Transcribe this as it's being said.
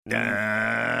You're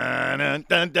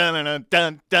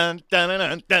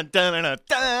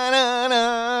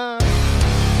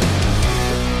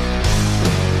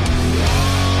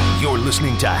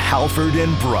listening to Halford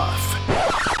and Brough.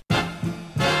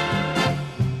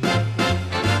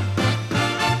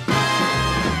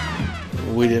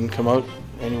 We didn't come out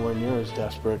anywhere near as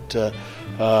desperate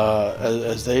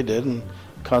as they did, and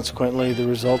consequently the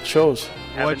result shows.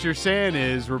 What you're saying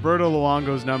is Roberto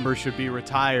Luongo's number should be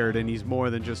retired, and he's more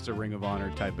than just a Ring of Honor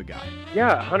type of guy.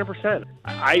 Yeah, 100%.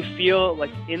 I feel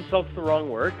like insult's the wrong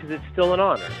word because it's still an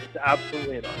honor. It's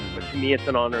absolutely an honor. But to me, it's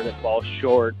an honor that falls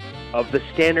short of the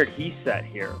standard he set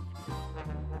here.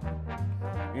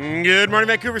 Good morning,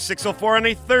 Vancouver. 6:04 on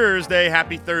a Thursday.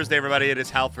 Happy Thursday, everybody. It is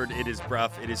Halford. It is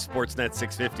Brough. It is Sportsnet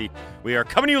 650. We are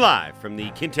coming to you live from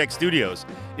the Kintec Studios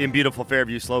in beautiful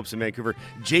Fairview Slopes in Vancouver.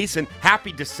 Jason,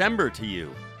 happy December to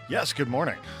you. Yes, good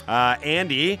morning.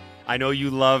 Andy, I know you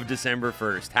love December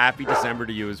 1st. Happy December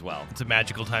to you as well. It's a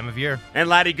magical time of year. And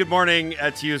Laddie, good morning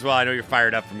to you as well. I know you're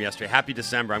fired up from yesterday. Happy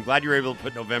December. I'm glad you were able to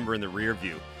put November in the rear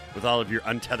view with all of your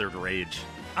untethered rage.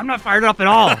 I'm not fired up at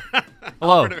all.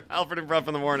 Hello. Halford and Brough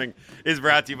in the Morning is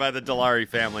brought to you by the Dilawri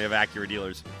family of Acura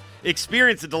dealers.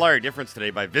 Experience the Dilawri difference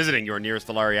today by visiting your nearest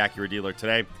Dilawri Acura dealer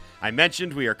today. I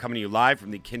mentioned we are coming to you live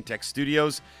from the Kintec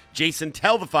Studios. Jason,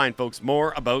 tell the fine folks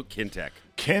more about Kintec.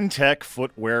 Kintec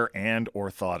footwear and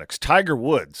orthotics. Tiger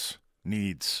Woods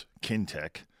needs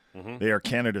Kintec. Mm-hmm. They are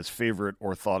Canada's favorite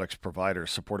orthotics provider,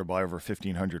 supported by over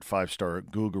 1,500 five-star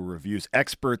Google reviews.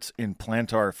 Experts in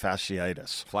plantar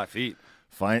fasciitis. Flat feet.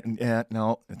 Fine. Yeah,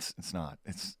 no, it's not.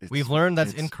 It's We've learned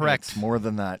that's incorrect. It's more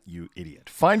than that, you idiot.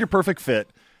 Find your perfect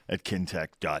fit at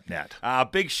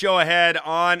kintec.net. Big show ahead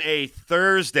on a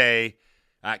Thursday.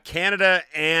 Canada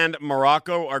and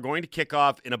Morocco are going to kick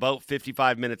off in about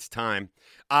 55 minutes' time.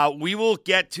 We will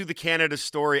get to the Canada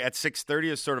story at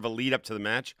 6:30 as sort of a lead up to the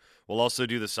match. We'll also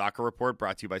do the soccer report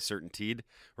brought to you by CertainTeed.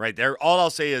 Right there. All I'll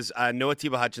say is no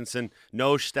Atiba Hutchinson,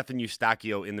 no Stefan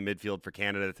Eustachio in the midfield for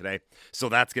Canada today. So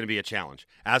that's going to be a challenge.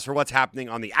 As for what's happening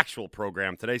on the actual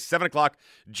program today, 7 o'clock,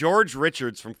 George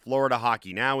Richards from Florida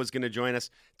Hockey Now is going to join us.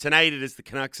 Tonight it is the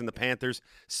Canucks and the Panthers.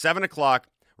 7 o'clock,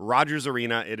 Rogers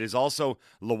Arena. It is also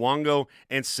Luongo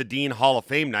and Sedin Hall of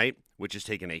Fame night, which has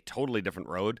taken a totally different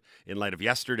road in light of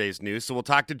yesterday's news. So we'll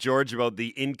talk to George about the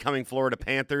incoming Florida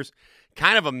Panthers.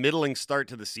 Kind of a middling start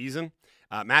to the season.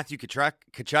 Matthew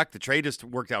Tkachuk, the trade just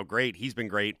worked out great. He's been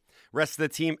great. Rest of the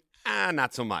team,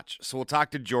 not so much. So we'll talk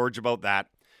to George about that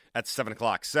at 7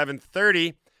 o'clock.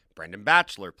 7:30, Brendan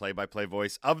Batchelor, play-by-play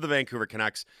voice of the Vancouver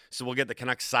Canucks. So we'll get the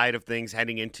Canucks side of things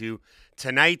heading into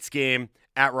tonight's game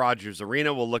at Rogers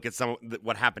Arena. We'll look at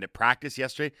what happened at practice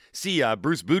yesterday. See,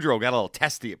 Bruce Boudreau got a little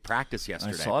testy at practice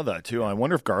yesterday. I saw that, too. I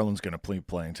wonder if Garland's going to be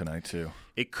playing tonight, too.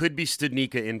 It could be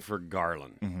Studnicka in for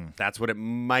Garland. Mm-hmm. That's what it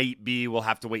might be. We'll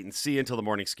have to wait and see until the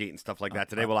morning skate and stuff like that.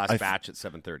 Today we'll ask Batch at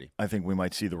 7:30. I think we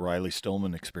might see the Riley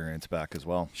Stillman experience back as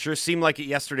well. Sure seemed like it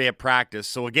yesterday at practice.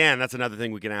 So again, that's another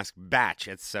thing we can ask Batch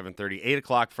at 7:30. 8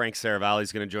 o'clock, Frank Saravalli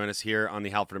is going to join us here on the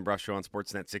Halford and Brough Show on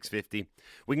Sportsnet 650.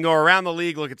 We can go around the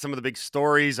league, look at some of the big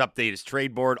stories, update his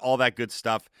trade board, all that good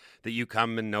stuff that you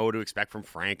come and know to expect from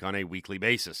Frank on a weekly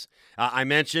basis. I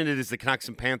mentioned it is the Canucks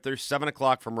and Panthers, 7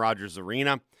 o'clock from Rogers Arena.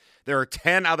 There are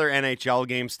 10 other NHL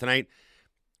games tonight.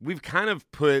 We've kind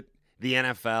of put the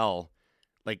NFL,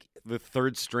 like the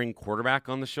third string quarterback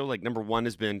on the show. Like number one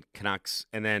has been Canucks,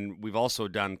 and then we've also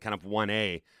done kind of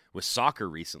 1A with soccer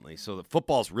recently. So the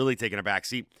football's really taken a back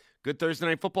seat. Good Thursday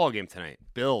night football game tonight.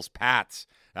 Bills, Pats,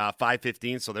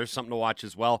 5:15, so there's something to watch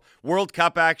as well. World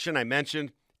Cup action, I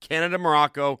mentioned. Canada,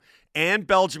 Morocco, and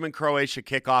Belgium and Croatia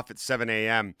kick off at 7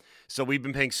 a.m. So we've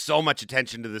been paying so much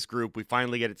attention to this group. We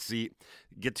finally get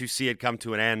to see it come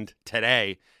to an end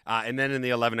today. And then in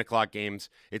the 11 o'clock games,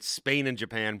 it's Spain and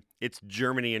Japan. It's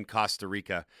Germany and Costa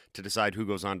Rica to decide who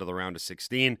goes on to the round of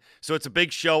 16. So it's a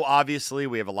big show, obviously.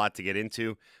 We have a lot to get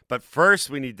into. But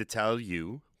first, we need to tell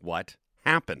you what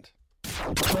happened.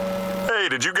 Hey,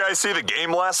 did you guys see the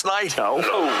game last night? No.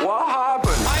 What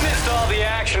happened? I missed all the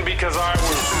action because I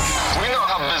was... We know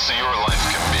how busy your life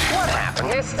can be. What happened?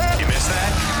 Missed it? You missed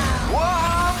that? What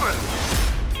happened?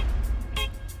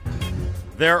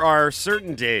 There are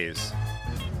certain days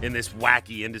in this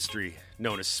wacky industry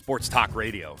known as sports talk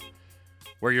radio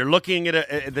where you're looking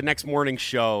at the next morning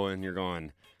show and you're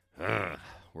going,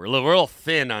 we're a little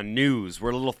thin on news.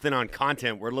 We're a little thin on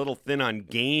content. We're a little thin on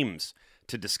games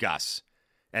to discuss.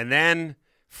 And then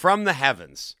from the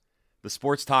heavens, the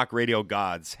sports talk radio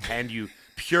gods hand you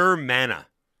pure manna,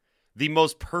 the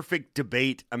most perfect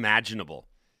debate imaginable.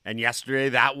 And yesterday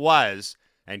that was,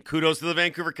 and kudos to the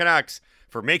Vancouver Canucks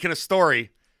for making a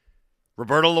story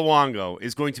Roberto Luongo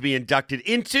is going to be inducted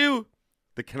into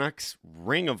the Canucks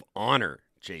Ring of Honor,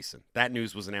 Jason. That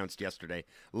news was announced yesterday,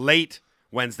 late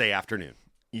Wednesday afternoon.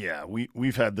 Yeah,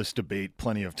 we've had this debate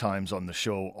plenty of times on the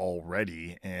show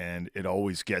already, and it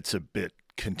always gets a bit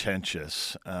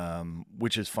contentious,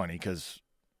 which is funny because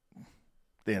at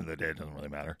the end of the day, it doesn't really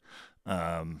matter.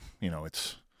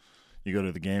 It's you go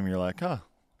to the game, you're like,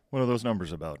 what are those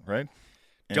numbers about, right?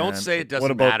 Don't say it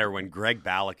doesn't matter when Greg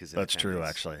Ballack is in That's attendance. true,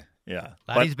 actually. Yeah,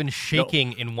 Laddie's been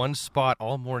shaking in one spot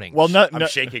all morning. Well, I'm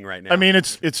shaking right now. I mean,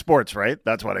 it's sports, right?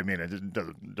 That's what I mean. It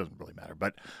doesn't really matter.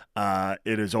 But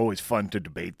it is always fun to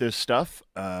debate this stuff.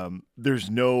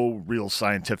 There's no real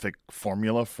scientific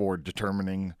formula for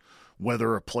determining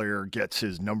whether a player gets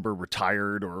his number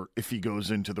retired or if he goes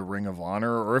into the Ring of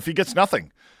Honor or if he gets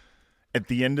nothing. At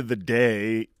the end of the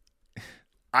day,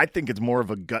 I think it's more of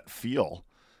a gut feel.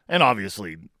 And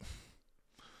obviously,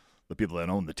 the people that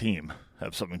own the team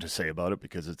have something to say about it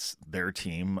because it's their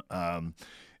team.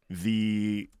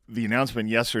 The announcement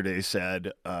yesterday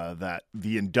said that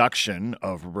the induction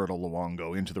of Roberto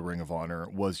Luongo into the Ring of Honor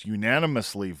was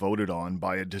unanimously voted on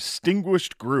by a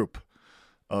distinguished group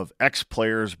of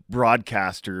ex-players,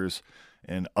 broadcasters,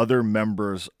 and other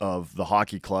members of the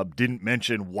hockey club. Didn't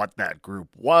mention what that group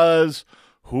was,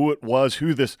 who it was,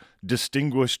 who this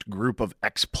distinguished group of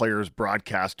ex-players,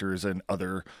 broadcasters, and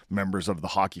other members of the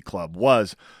hockey club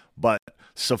was. But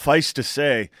suffice to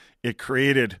say, it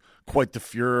created quite the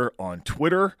furor on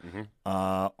Twitter,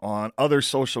 on other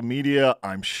social media.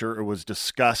 I'm sure it was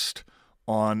discussed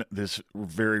on this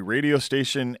very radio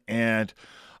station. And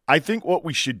I think what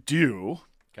we should do,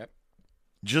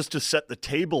 just to set the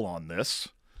table on this,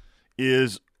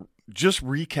 is just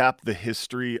recap the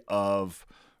history of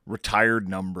retired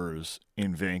numbers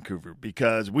in Vancouver,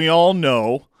 because we all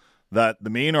know that the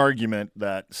main argument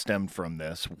that stemmed from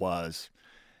this was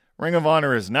Ring of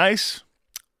Honor is nice,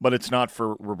 but it's not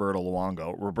for Roberto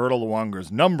Luongo. Roberto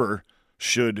Luongo's number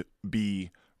should be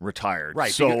retired.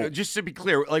 Right. So just to be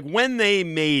clear, like when they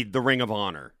made the Ring of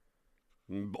Honor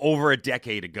over a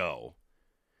decade ago,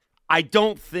 I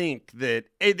don't think that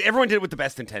everyone did it with the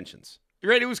best intentions.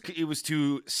 You're right. It was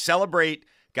to celebrate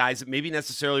guys that maybe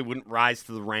necessarily wouldn't rise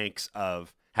to the ranks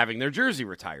of having their jersey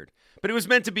retired. But it was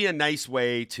meant to be a nice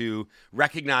way to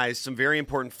recognize some very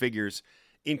important figures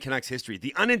in Canucks history.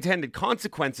 The unintended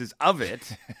consequences of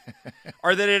it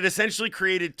are that it essentially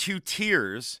created two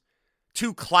tiers,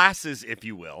 two classes, if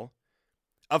you will,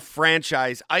 of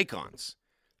franchise icons.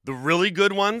 The really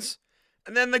good ones,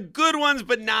 and then the good ones,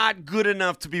 but not good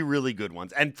enough to be really good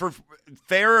ones. And for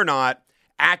fair or not,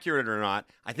 accurate or not,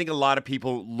 I think a lot of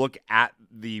people look at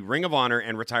the Ring of Honor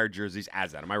and retired jerseys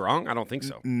as that. Am I wrong? I don't think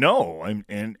so. No,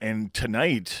 and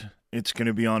tonight it's going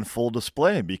to be on full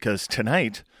display because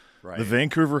tonight the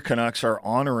Vancouver Canucks are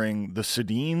honoring the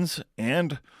Sedins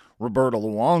and Roberto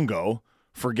Luongo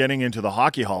for getting into the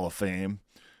Hockey Hall of Fame.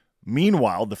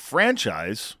 Meanwhile, the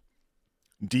franchise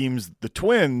deems the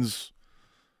Twins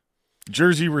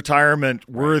jersey retirement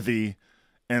worthy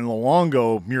and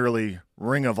Luongo merely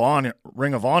Ring of Honor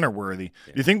worthy.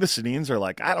 Yeah. Do you think the Sedins are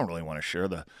like, I don't really want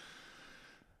to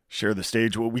share the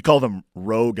stage? We call them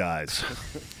row guys.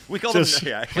 We call them,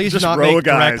 yeah. Please just not row make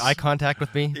guys. direct eye contact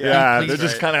with me. Yeah, please. they're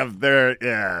just kind of there.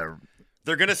 Yeah.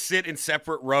 They're going to sit in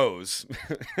separate rows.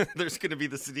 There's going to be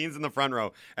the Sedins in the front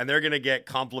row, and they're going to get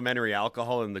complimentary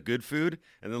alcohol and the good food,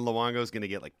 and then Luongo's going to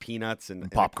get like peanuts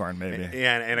and popcorn, maybe.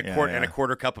 And a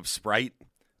quarter cup of Sprite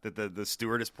that the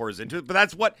stewardess pours into it. But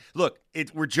that's what, look,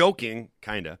 we're joking,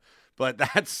 kind of, but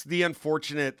that's the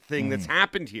unfortunate thing that's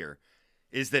happened here,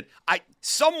 is that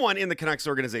someone in the Canucks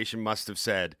organization must have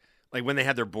said, like when they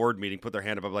had their board meeting, put their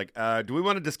hand up, I'm like, do we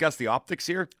want to discuss the optics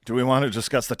here? Do we want to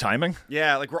discuss the timing?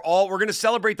 Yeah, like we're going to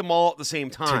celebrate them all at the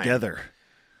same time.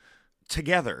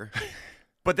 Together.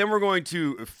 But then we're going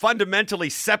to fundamentally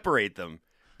separate them,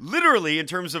 literally in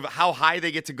terms of how high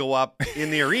they get to go up in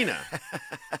the arena.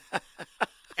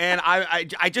 And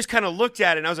I just kind of looked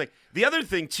at it and I was like, the other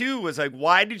thing too was like,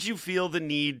 why did you feel the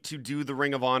need to do the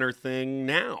Ring of Honor thing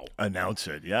now? Announce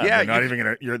it, yeah.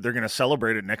 They're going to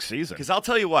celebrate it next season. Because I'll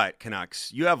tell you what,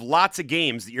 Canucks, you have lots of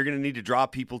games that you're going to need to draw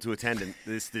people to attend in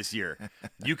this year.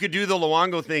 You could do the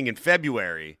Luongo thing in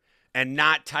February and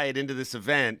not tie it into this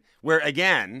event where,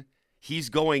 again, he's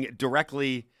going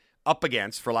directly up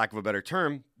against, for lack of a better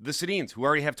term, the Sedins, who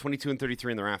already have 22 and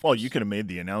 33 in the rafters. Well, you could have made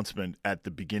the announcement at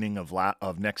the beginning of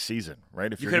next season,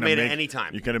 right? If you could have made it any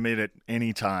time. You could have made it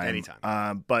any time.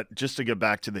 But just to get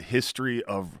back to the history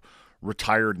of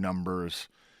retired numbers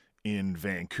in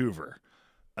Vancouver.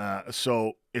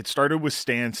 So it started with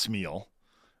Stan Smyl,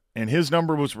 and his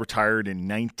number was retired in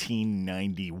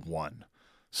 1991.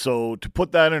 So to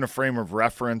put that in a frame of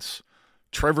reference,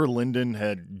 Trevor Linden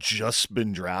had just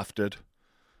been drafted.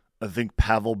 I think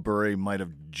Pavel Bure might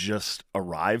have just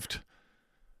arrived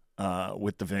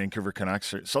with the Vancouver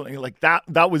Canucks or something like that.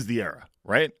 That was the era,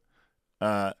 right?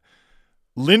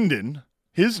 Linden,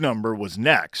 his number was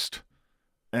next,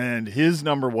 and his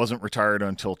number wasn't retired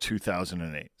until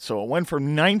 2008. So it went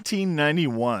from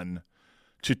 1991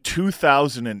 to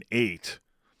 2008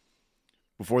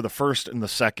 before the first and the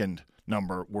second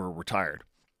number were retired.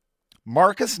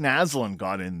 Marcus Naslund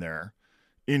got in there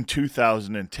in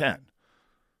 2010.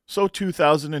 So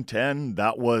 2010,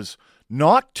 that was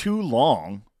not too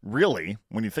long, really,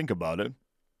 when you think about it.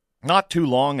 Not too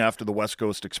long after the West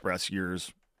Coast Express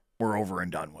years were over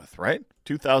and done with, right?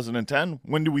 2010,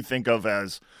 when do we think of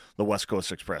as the West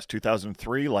Coast Express?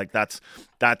 2003? Like that's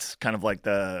kind of like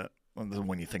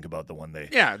when you think about the one they...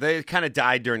 Yeah, they kind of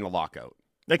died during the lockout.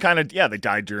 They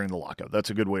died during the lockout. That's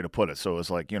a good way to put it. So it was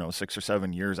like, 6 or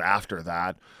 7 years after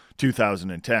that,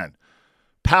 2010.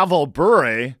 Pavel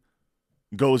Bure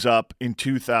goes up in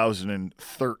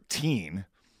 2013,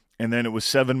 and then it was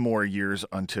 7 more years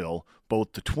until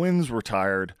both the Twins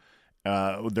retired.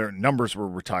 Their numbers were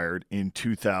retired in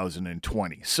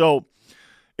 2020. So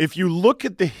if you look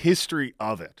at the history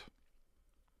of it,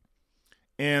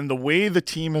 and the way the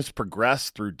team has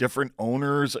progressed through different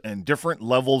owners and different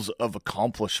levels of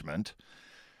accomplishment,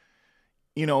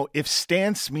 if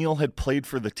Stan Smyl had played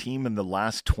for the team in the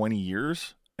last 20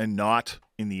 years and not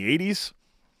in the 80s,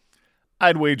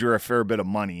 I'd wager a fair bit of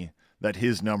money that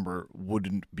his number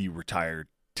wouldn't be retired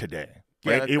today.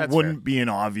 Right? Yeah, it wouldn't fair. be an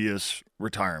obvious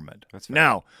retirement. That's fair.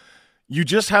 Now, you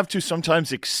just have to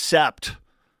sometimes accept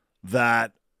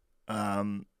that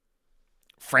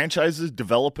franchises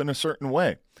develop in a certain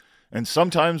way. And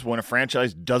sometimes when a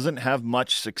franchise doesn't have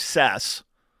much success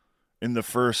in the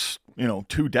first,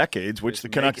 2 decades, which the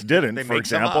Canucks didn't, for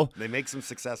example. They make some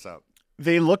success up.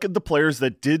 They look at the players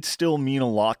that did still mean a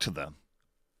lot to them.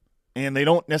 And they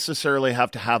don't necessarily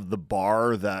have to have the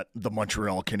bar that the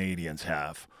Montreal Canadiens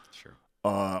have. Sure.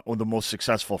 Or the most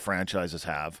successful franchises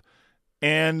have.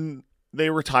 And they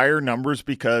retire numbers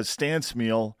because Stan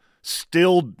Smyl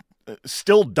still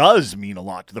does mean a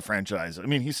lot to the franchise. I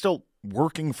mean, he's still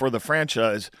working for the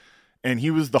franchise, and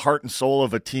he was the heart and soul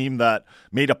of a team that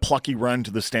made a plucky run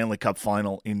to the Stanley Cup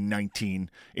final in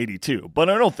 1982. But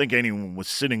I don't think anyone was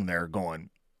sitting there going,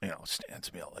 Stan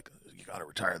Smyl, like, you got to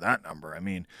retire that number. I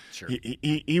mean, sure.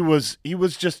 he was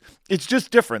just, it's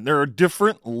just different. There are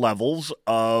different levels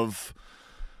of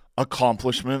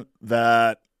accomplishment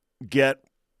that get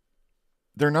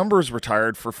their numbers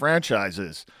retired for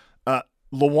franchises.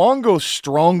 Luongo's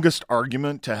strongest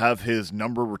argument to have his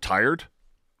number retired,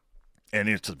 and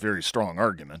it's a very strong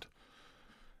argument,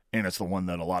 and it's the one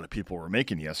that a lot of people were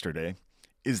making yesterday,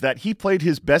 is that he played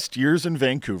his best years in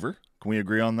Vancouver. Can we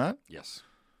agree on that? Yes.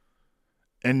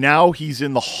 And now he's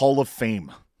in the Hall of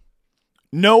Fame.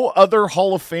 No other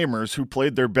Hall of Famers who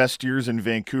played their best years in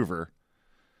Vancouver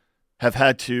have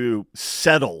had to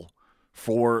settle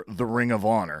for the Ring of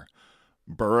Honor.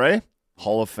 Bure,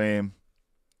 Hall of Fame,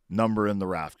 number in the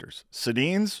rafters.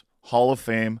 Sedin's, Hall of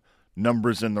Fame,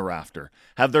 numbers in the rafter.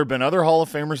 Have there been other Hall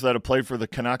of Famers that have played for the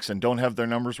Canucks and don't have their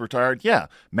numbers retired? Yeah.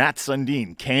 Matt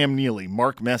Sundin, Cam Neely,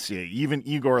 Mark Messier, even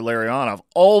Igor Larionov,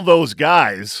 all those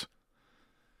guys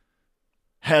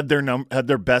had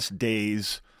their best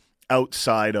days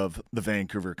outside of the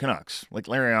Vancouver Canucks. Like,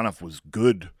 Larionov was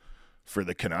good for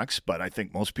the Canucks, but I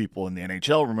think most people in the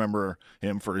NHL remember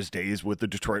him for his days with the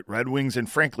Detroit Red Wings,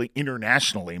 and frankly,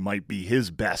 internationally might be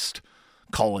his best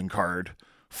calling card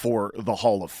for the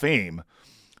Hall of Fame.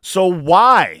 So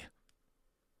why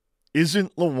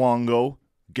isn't Luongo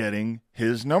getting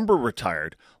his number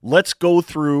retired? Let's go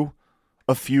through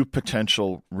a few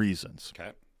potential reasons.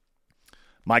 Okay.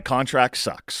 My contract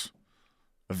sucks.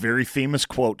 A very famous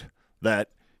quote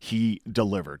that he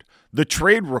delivered. The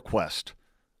trade request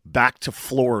back to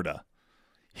Florida.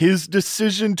 His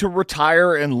decision to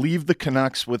retire and leave the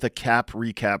Canucks with a cap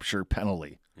recapture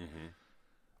penalty. Mm-hmm.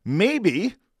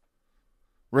 Maybe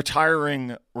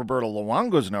retiring Roberto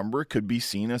Luongo's number could be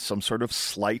seen as some sort of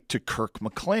slight to Kirk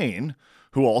McLean,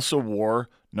 who also wore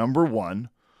number 1.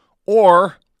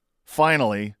 Or,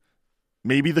 finally,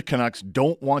 maybe the Canucks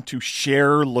don't want to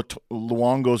share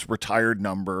Luongo's retired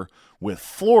number with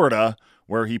Florida,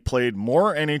 where he played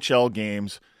more NHL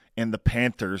games, and the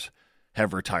Panthers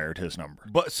have retired his number.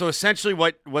 But so essentially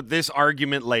what this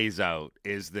argument lays out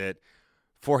is that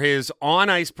for his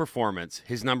on-ice performance,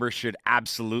 his number should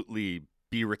absolutely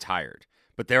be retired.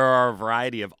 But there are a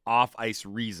variety of off-ice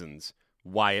reasons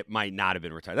why it might not have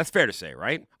been retired. That's fair to say,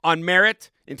 right? On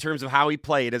merit, in terms of how he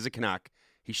played as a Canuck,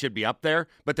 he should be up there,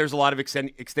 but there's a lot of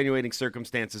extenuating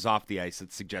circumstances off the ice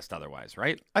that suggest otherwise,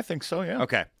 right? I think so, yeah.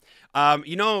 Okay.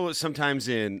 Sometimes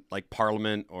in like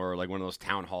Parliament or like one of those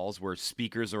town halls where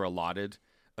speakers are allotted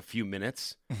a few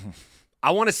minutes,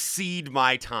 I want to cede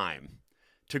my time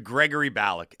to Gregory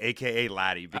Ballack, a.k.a.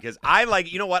 Laddie, because I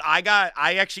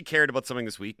actually cared about something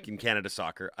this week in Canada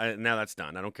soccer. Now that's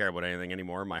done. I don't care about anything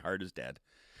anymore. My heart is dead.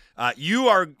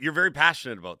 You're very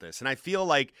passionate about this, and I feel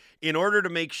like in order to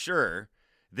make sure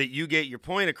that you get your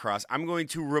point across, I'm going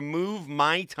to remove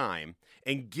my time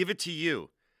and give it to you.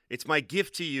 It's my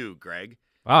gift to you, Greg.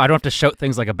 Wow, I don't have to shout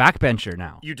things like a backbencher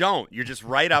now. You don't. You're just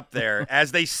right up there.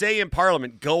 As they say in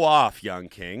Parliament, go off, young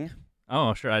king.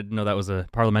 Oh, sure. I didn't know that was a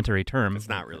parliamentary term. It's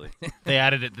not really. They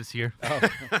added it this year. Oh.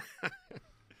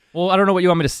 Well, I don't know what you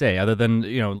want me to say other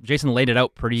than, Jason laid it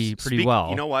out pretty well.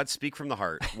 You know what? Speak from the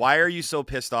heart. Why are you so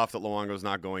pissed off that Luongo's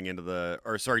not going into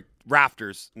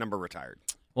Raptors number retired?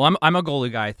 Well, I'm a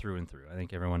goalie guy through and through. I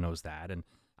think everyone knows that. And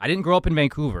I didn't grow up in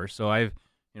Vancouver, so I've,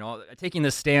 taking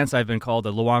this stance, I've been called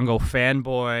a Luongo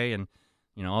fanboy, and,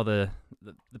 all the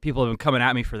people have been coming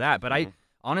at me for that. But I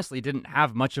honestly didn't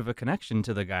have much of a connection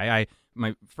to the guy.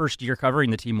 My first year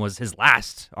covering the team was his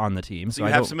last on the team. So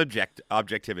you have some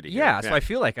objectivity here. Yeah, so I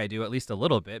feel like I do at least a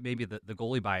little bit. Maybe the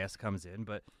goalie bias comes in,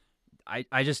 but I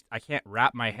can't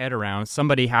wrap my head around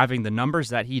somebody having the numbers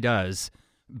that he does,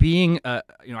 being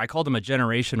I called him a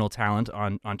generational talent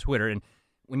on Twitter, and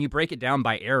when you break it down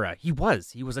by era, he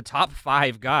was a top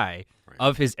 5 guy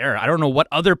of his era. I don't know what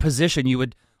other position you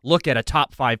would look at a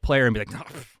top 5 player and be like,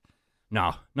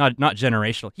 no, not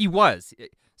generational. He was.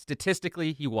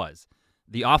 Statistically, he was.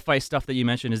 The off-ice stuff that you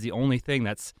mentioned is the only thing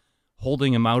that's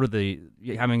holding him out of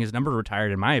having his number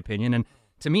retired, in my opinion. And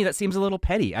to me, that seems a little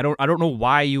petty. I don't know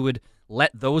why you would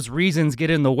let those reasons get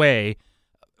in the way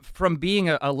from being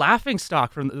a laughing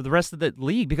stock from the rest of the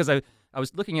league, because I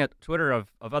was looking at Twitter of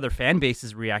other fan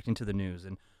bases reacting to the news,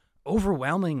 and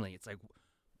overwhelmingly, it's like,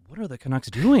 what are the Canucks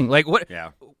doing? Like, what?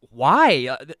 Yeah.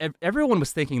 Why? Everyone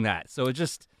was thinking that. So it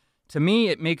just, to me,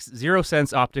 it makes zero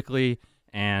sense optically,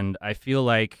 and I feel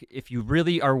like if you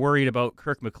really are worried about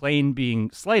Kirk McLean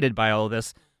being slighted by all of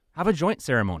this, have a joint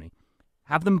ceremony.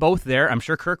 Have them both there. I'm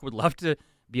sure Kirk would love to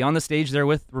be on the stage there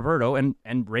with Roberto and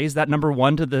raise that number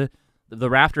 1 to the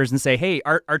rafters and say, hey,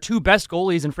 our 2 best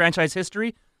goalies in franchise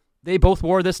history, they both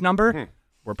wore this number.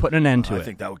 We're putting an end to it. I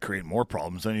think that would create more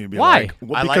problems. Then you'd be Why?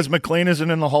 like, because McLean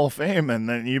isn't in the Hall of Fame, and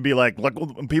then you'd be like,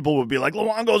 people would be like,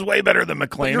 Luongo's way better than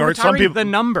McLean. But you're or retiring some people the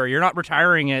number. You're not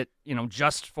retiring it,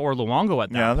 just for Luongo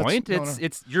at that point.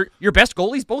 It's your best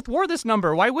goalies both wore this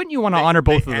number. Why wouldn't you want to honor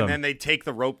both of them? And then they take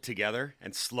the rope together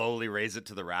and slowly raise it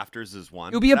to the rafters as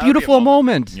one. It would be a beautiful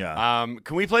moment. Yeah.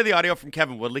 Can we play the audio from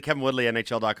Kevin Woodley? Kevin Woodley,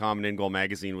 NHL.com and In Goal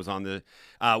Magazine, was on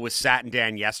with Sat and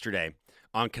Dan yesterday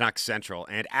on Canucks Central,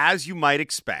 and as you might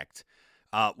expect,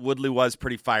 Woodley was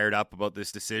pretty fired up about this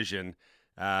decision.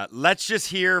 Let's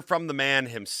just hear from the man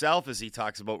himself as he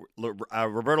talks about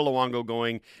Roberto Luongo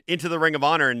going into the Ring of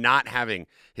Honor and not having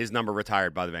his number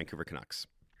retired by the Vancouver Canucks.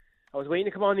 I was waiting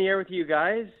to come on the air with you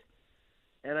guys,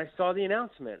 and I saw the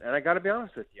announcement, and I got to be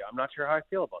honest with you, I'm not sure how I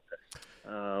feel about this.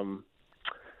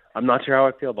 I'm not sure how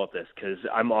I feel about this because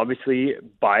I'm obviously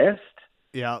biased.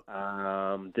 Yeah.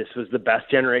 This was the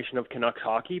best generation of Canucks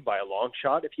hockey by a long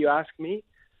shot, if you ask me,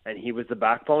 and he was the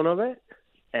backbone of it.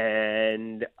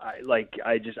 And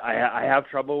I have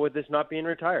trouble with this not being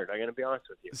retired. I'm going to be honest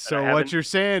with you. So what you're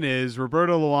saying is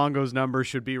Roberto Luongo's number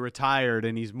should be retired,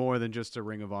 and he's more than just a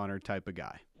Ring of Honor type of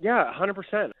guy. Yeah,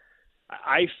 100%.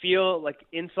 I feel like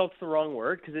insult's the wrong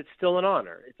word because it's still an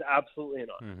honor. It's absolutely an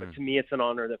honor. But to me, it's an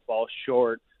honor that falls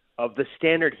short of the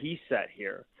standard he set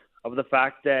here, of the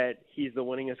fact that he's the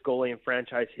winningest goalie in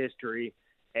franchise history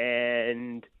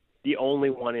and the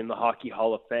only one in the Hockey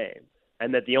Hall of Fame.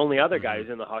 And that the only other guy who's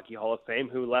in the Hockey Hall of Fame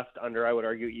who left under, I would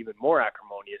argue, even more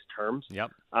acrimonious terms,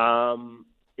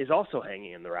 is also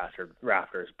hanging in the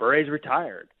rafters. Bure's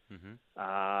retired.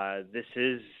 This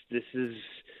is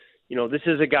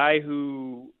a guy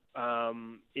who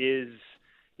is,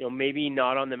 maybe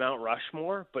not on the Mount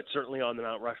Rushmore, but certainly on the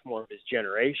Mount Rushmore of his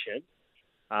generation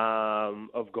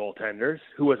of goaltenders,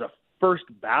 who was a first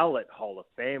ballot Hall of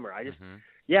Famer.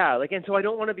 And so I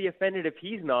don't want to be offended if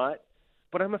he's not,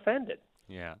 but I'm offended.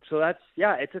 Yeah. So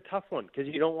it's a tough one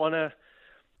because you don't want to,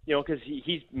 because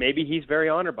he's very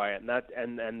honored by it,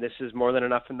 and this is more than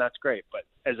enough, and that's great. But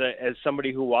as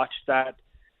somebody who watched that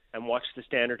and watched the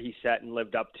standard he set and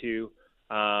lived up to,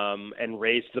 and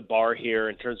raised the bar here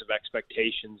in terms of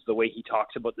expectations, the way he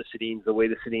talks about the Sedins, the way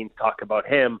the Sedins talk about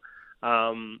him,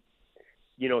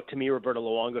 to me, Roberto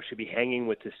Luongo should be hanging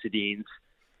with the Sedins,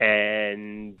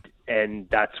 and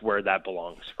that's where that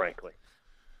belongs, frankly.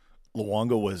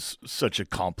 Luongo was such a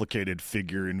complicated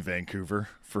figure in Vancouver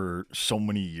for so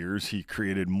many years. He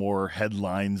created more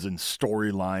headlines and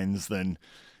storylines than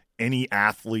any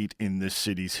athlete in this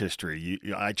city's history.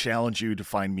 I challenge you to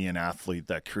find me an athlete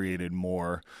that created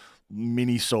more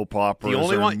mini soap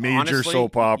operas major honestly,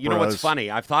 soap operas. You know what's funny?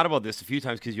 I've thought about this a few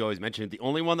times because you always mention it. The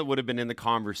only one that would have been in the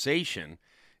conversation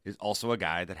is also a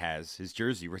guy that has his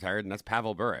jersey retired, and that's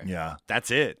Pavel Bure. Yeah. That's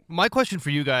it. My question for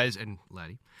you guys, and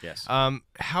Laddie. Yes.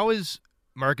 How is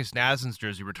Marcus Naslin's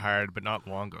jersey retired, but not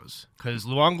Luongo's? Because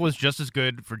Luongo was just as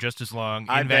good for just as long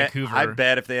in Vancouver. I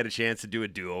bet if they had a chance to do a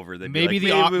do-over, they'd maybe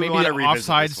be like, maybe the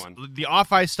offsides, the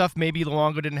off-ice stuff, maybe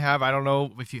Luongo didn't have. I don't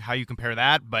know how you compare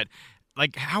that, but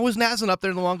like, how is Naslin up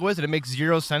there and Luongo isn't? It makes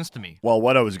zero sense to me. Well,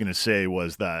 what I was going to say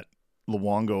was that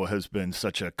Luongo has been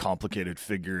such a complicated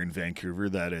figure in Vancouver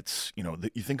that it's,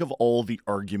 you think of all the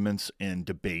arguments and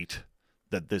debate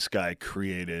that this guy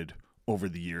created over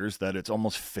the years, that it's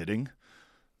almost fitting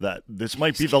that this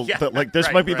might be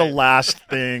the last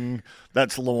thing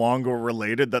that's Luongo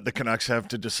related that the Canucks have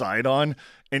to decide on,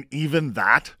 and even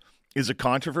that is a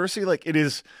controversy. Like, it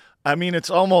is. I mean, it's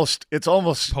almost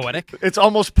poetic. It's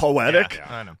almost poetic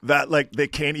I know. that they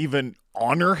can't even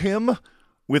honor him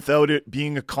without it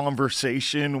being a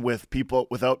conversation with people,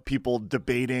 without people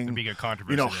debating, being a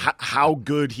controversy, how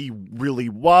good he really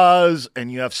was.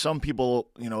 And you have some people,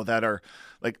 that are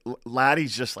like,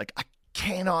 Laddie's just like, I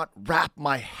cannot wrap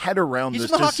my head around this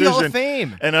decision. He's in the Hockey Hall of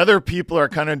Fame. And other people are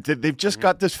they've just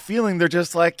got this feeling. They're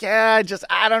just like, I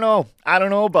don't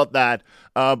know about that.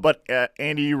 But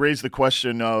Andy, you raised the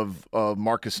question of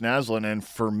Marcus Naslin, and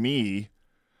for me,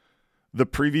 the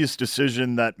previous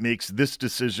decision that makes this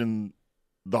decision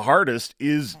the hardest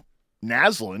is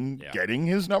Naslin getting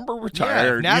his number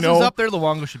retired. Yeah, if Naslin's up there,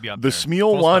 Luongo should be up there.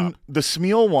 The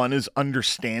Smil one is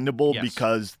understandable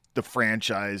because the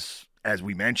franchise, as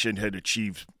we mentioned, had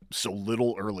achieved so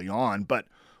little early on. But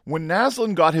when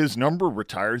Naslin got his number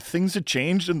retired, things had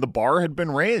changed and the bar had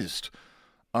been raised.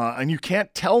 And you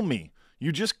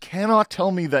just cannot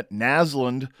tell me that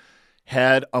Naslin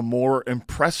had a more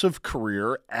impressive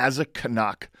career as a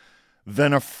Canuck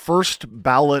than a first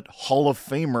ballot Hall of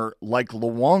Famer like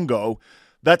Luongo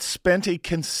that spent a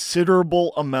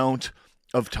considerable amount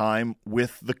of time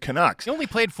with the Canucks. He only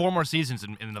played 4 more seasons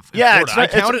in Florida.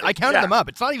 I counted them up.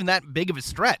 It's not even that big of a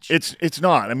stretch. It's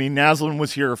not. I mean, Naslin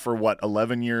was here for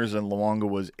 11 years and Luongo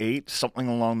was 8, something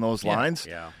along those lines.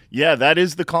 Yeah, that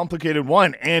is the complicated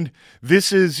one. And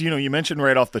this is, you mentioned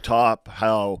right off the top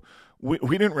how we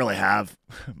didn't really have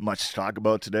much to talk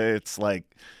about today. It's like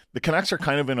the Canucks are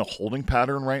kind of in a holding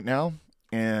pattern right now,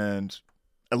 and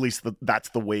at least that's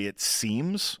the way it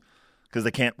seems, because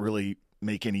they can't really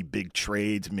make any big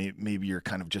trades. Maybe you're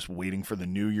kind of just waiting for the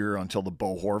new year until the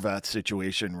Bo Horvat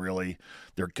situation really,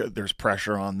 there's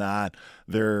pressure on that.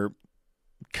 They're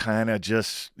kind of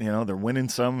just, they're winning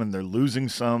some and they're losing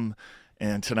some.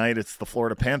 And tonight it's the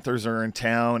Florida Panthers are in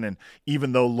town. And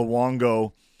even though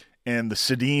Luongo and the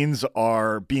Sedins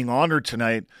are being honored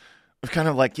tonight, it's kind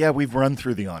of like, we've run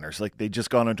through the honors. Like, they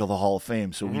just got into the Hall of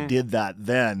Fame. So we did that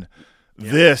then.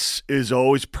 Yeah. This is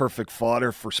always perfect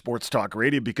fodder for sports talk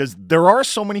radio because there are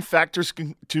so many factors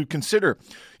to consider.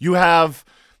 You have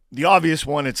the obvious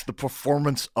one. It's the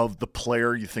performance of the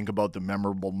player. You think about the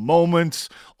memorable moments,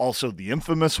 also the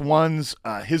infamous ones,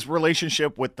 his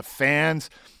relationship with the fans,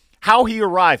 how he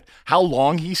arrived, how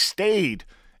long he stayed,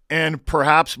 and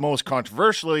perhaps most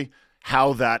controversially,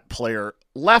 how that player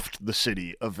left the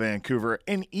city of Vancouver.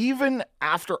 And even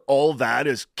after all that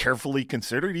is carefully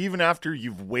considered, even after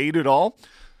you've weighed it all,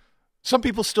 some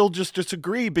people still just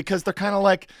disagree because they're kind of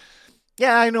like,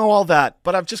 I know all that,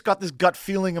 but I've just got this gut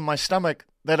feeling in my stomach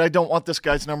that I don't want this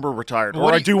guy's number retired,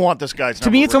 or I do want this guy's number retired.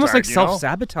 To me, it's almost like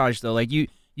self-sabotage, though. Like, you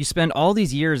spend all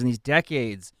these years and these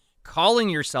decades calling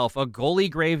yourself a goalie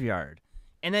graveyard,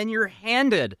 and then you're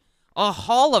handed a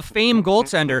Hall of Fame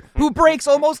goaltender who breaks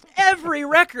almost every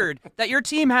record that your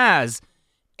team has.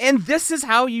 And this is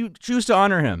how you choose to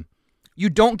honor him. You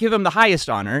don't give him the highest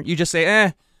honor. You just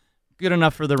say, good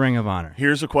enough for the Ring of Honor.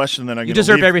 Here's a question that I'm going to You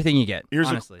deserve everything you get,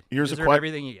 honestly. You deserve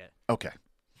everything you get. Okay.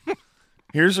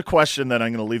 Here's a question that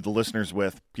I'm going to leave the listeners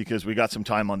with because we got some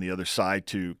time on the other side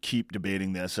to keep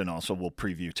debating this, and also we'll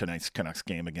preview tonight's Canucks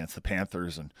game against the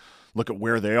Panthers and look at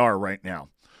where they are right now.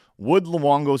 Would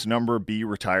Luongo's number be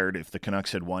retired if the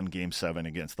Canucks had won Game 7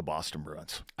 against the Boston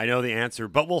Bruins? I know the answer,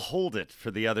 but we'll hold it for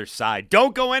the other side.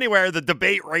 Don't go anywhere. The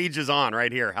debate rages on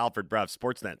right here. Halford Brough,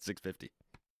 Sportsnet 650.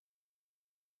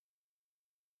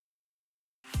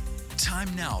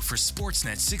 Time now for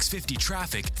Sportsnet 650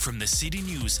 traffic from the City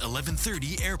News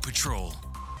 1130 Air Patrol.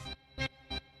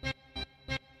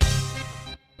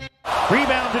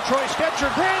 Rebound to Troy Stetcher.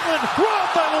 Granlund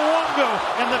robbed by Luongo,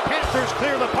 and the Panthers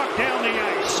clear the puck down the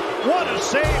ice. What a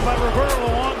save by Roberto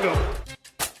Luongo.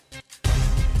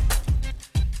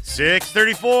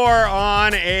 6:34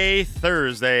 on a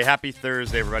Thursday. Happy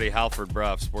Thursday, everybody. Halford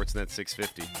Bruff, Sportsnet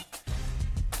 650.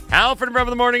 Halford and Bruff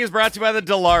in the Morning is brought to you by the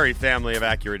Dilawri family of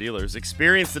Acura dealers.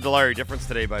 Experience the Dilawri difference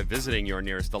today by visiting your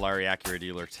nearest Dilawri Acura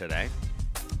dealer today.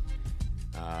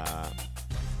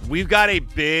 We've got a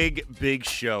big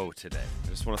show today. I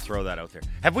just want to throw that out there.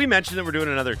 Have we mentioned that we're doing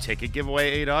another ticket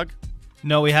giveaway, A-Dog?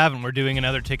 No, we haven't. We're doing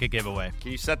another ticket giveaway.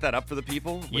 Can you set that up for the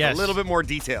people with Yes. a little bit more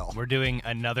detail? We're doing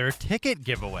another ticket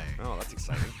giveaway. Oh, that's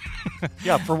exciting.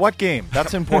 Yeah, for what game?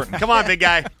 That's important. Come on, big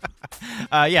guy.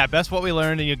 Best what we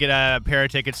learned, and you'll get a pair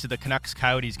of tickets to the Canucks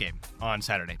Coyotes game on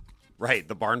Saturday. Right,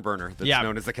 the barn burner that's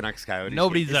known as the Canucks Coyotes.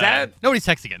 Nobody's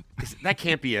texting. That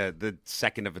can't be the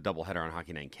second of a doubleheader on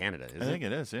Hockey Night in Canada, is it? I think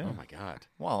it is, yeah. Oh, my God.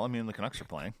 Well, I mean, the Canucks are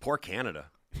playing. Poor Canada.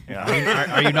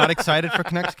 Yeah. Are you not excited for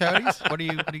Canucks Coyotes? What are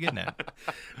you getting at?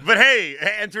 But hey,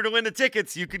 enter to win the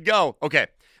tickets. You could go. Okay.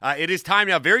 It is time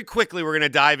now. Very quickly, we're going to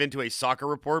dive into a soccer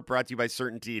report brought to you by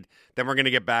CertainTeed. Then we're going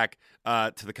to get back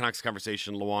to the Canucks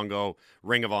conversation, Luongo,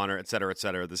 Ring of Honor, et cetera, et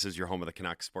cetera. This is your home of the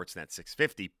Canucks, Sportsnet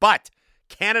 650. But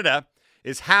Canada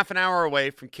is half an hour away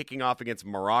from kicking off against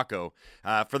Morocco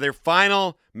for their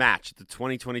final match at the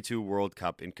 2022 World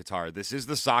Cup in Qatar. This is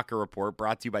the soccer report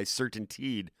brought to you by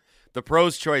CertainTeed, the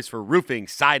pro's choice for roofing,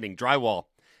 siding, drywall,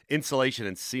 insulation,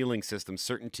 and ceiling systems.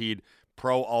 CertainTeed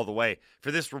Pro all the way.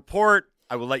 For this report,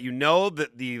 I will let you know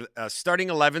that the starting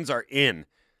 11s are in.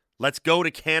 Let's go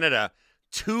to Canada.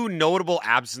 Two notable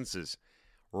absences.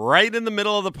 Right in the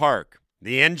middle of the park,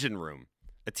 the engine room.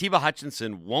 Atiba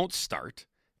Hutchinson won't start.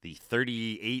 The soon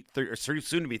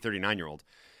to be 39-year-old.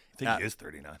 I think he is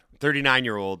 39.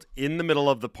 39-year-old in the middle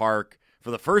of the park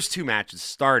for the first two matches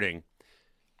starting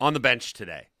on the bench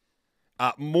today.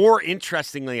 More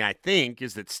interestingly, I think,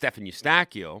 is that Stefan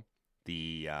Eustáquio,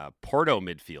 the Porto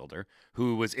midfielder,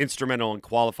 who was instrumental in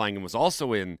qualifying and was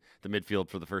also in the midfield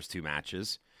for the first two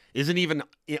matches, isn't even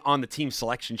on the team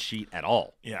selection sheet at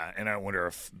all. Yeah, and I wonder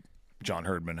if John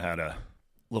Herdman had a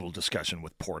little discussion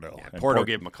with Porto. Yeah, Porto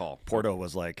gave him a call. Porto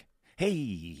was like,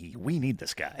 hey, we need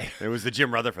this guy. It was the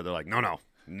Jim Rutherford. They're like, no,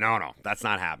 that's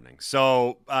not happening.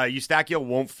 So Eustáquio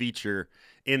won't feature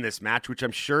in this match, which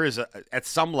I'm sure is at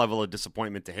some level a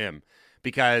disappointment to him,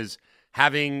 because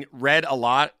having read a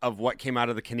lot of what came out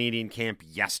of the Canadian camp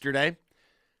yesterday,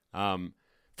 from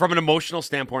an emotional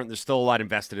standpoint, there's still a lot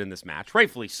invested in this match,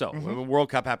 rightfully so. Mm-hmm. When the World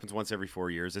Cup happens once every 4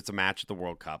 years. It's a match at the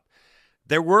World Cup.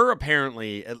 There was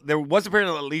apparently at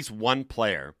least one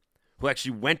player who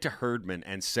actually went to Herdman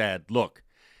and said, look,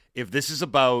 if this is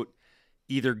about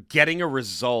either getting a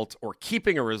result or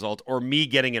keeping a result or me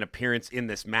getting an appearance in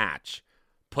this match,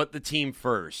 put the team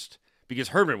first. Because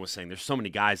Herdman was saying there's so many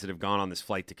guys that have gone on this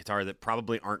flight to Qatar that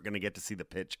probably aren't going to get to see the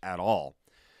pitch at all.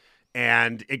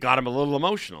 And it got him a little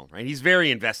emotional, right? He's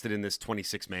very invested in this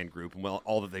 26-man group and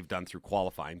all that they've done through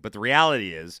qualifying. But the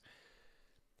reality is,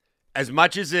 as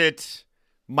much as it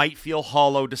might feel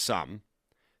hollow to some,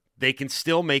 they can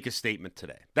still make a statement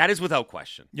today. That is without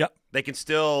question. Yep. They can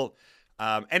still,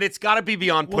 and it's got to be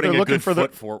beyond putting a good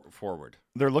foot forward.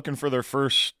 They're looking for their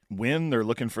first win. They're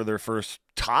looking for their first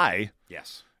tie.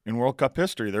 Yes. In World Cup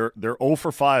history. They're 0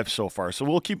 for 5 so far. So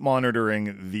we'll keep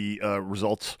monitoring the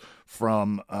results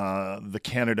from the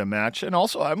Canada match. And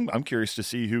also, I'm curious to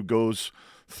see who goes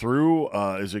through.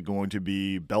 Is it going to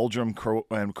be Belgium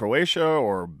and Croatia,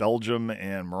 or Belgium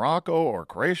and Morocco, or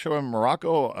Croatia and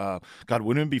Morocco? God,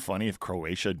 wouldn't it be funny if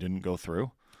Croatia didn't go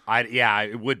through?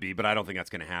 It would be, but I don't think that's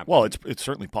going to happen. Well, it's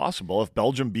certainly possible. If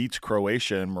Belgium beats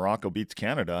Croatia and Morocco beats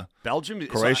Canada,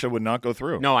 Croatia would not go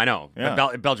through. No, I know. Yeah.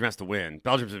 But Belgium has to win.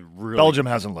 Belgium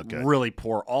hasn't looked good. Really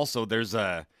poor. Also, there's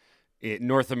a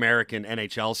North American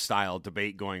NHL style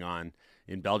debate going on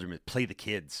in Belgium. Play the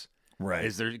kids.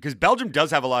 Right. Because Belgium does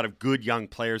have a lot of good young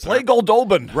players. Play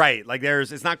Goldobin. Right. Like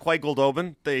it's not quite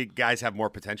Goldobin. The guys have more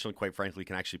potential and quite frankly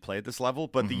can actually play at this level.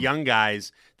 But the young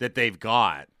guys that they've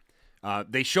got,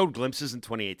 they showed glimpses in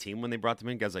 2018 when they brought them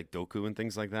in, guys like Doku and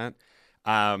things like that.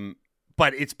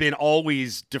 But it's been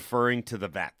always deferring to the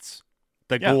vets,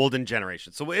 the golden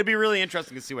generation. So it'd be really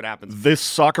interesting to see what happens. This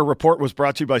soccer report was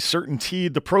brought to you by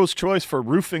CertainTeed, the pro's choice for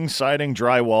roofing, siding,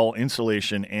 drywall,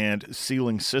 insulation, and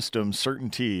ceiling systems.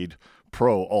 CertainTeed,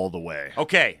 pro all the way.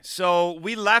 Okay, so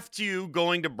we left you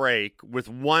going to break with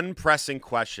one pressing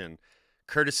question,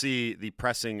 courtesy the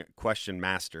pressing question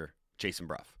master, Jason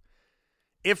Bruff.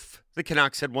 If the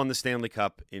Canucks had won the Stanley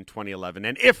Cup in 2011,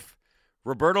 and if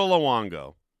Roberto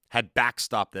Luongo had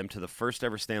backstopped them to the first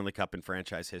ever Stanley Cup in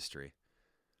franchise history,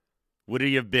 would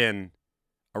he have been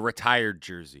a retired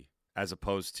jersey, as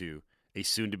opposed to a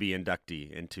soon-to-be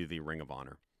inductee into the Ring of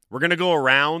Honor. We're going to go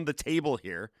around the table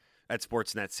here at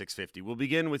Sportsnet 650. We'll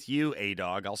begin with you,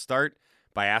 A-Dog. I'll start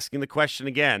by asking the question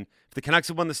again. If the Canucks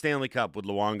had won the Stanley Cup, would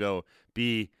Luongo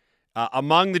be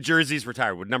among the jerseys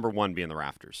retired? Would number 1 be in the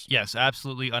rafters? Yes,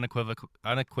 absolutely, unequivocally.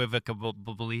 I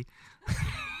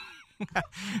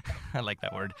like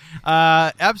that word.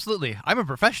 Absolutely. I'm a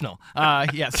professional.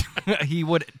 Yes, he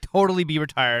would totally be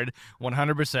retired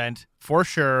 100% for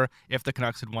sure if the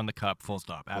Canucks had won the Cup, full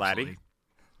stop. Absolutely. Laddie?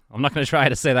 I'm not going to try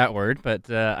to say that word, but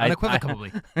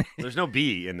unequivocally. There's no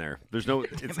B in there. There's no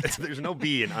no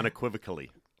B in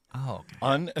unequivocally. Oh, okay.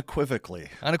 Unequivocally.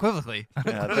 Unequivocally.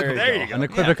 Yeah, there you go.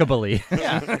 Unequivocally.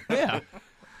 Yeah.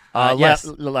 Yes.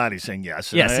 Laddie's saying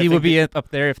yes. Yes, he would be up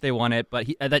there if they won it, but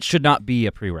that should not be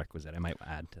a prerequisite. I might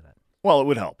add to that. Well, it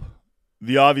would help.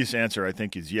 The obvious answer, I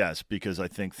think, is yes, because I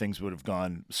think things would have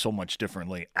gone so much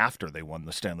differently after they won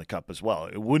the Stanley Cup as well.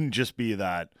 It wouldn't just be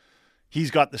that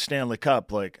he's got the Stanley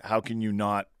Cup. Like, how can you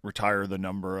not retire the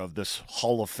number of this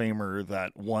Hall of Famer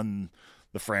that won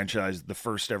the franchise, the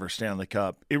first ever Stanley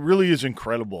Cup? It really is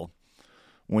incredible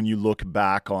when you look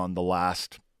back on the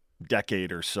last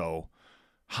decade or so,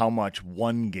 how much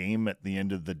one game at the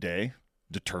end of the day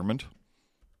determined.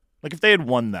 Like, if they had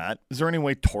won that, is there any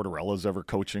way Tortorella's ever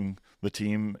coaching the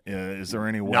team? Is there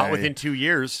any way? Not within 2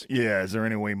 years. Yeah, is there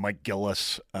any way Mike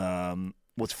Gillis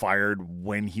was fired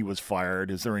when he was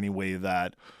fired? Is there any way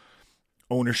that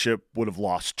ownership would have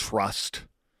lost trust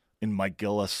in Mike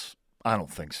Gillis? I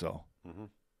don't think so. Mm-hmm.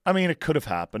 I mean, it could have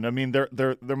happened. I mean,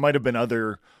 there might have been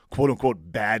other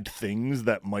quote-unquote bad things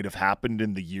that might have happened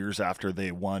in the years after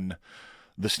they won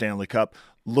the Stanley Cup.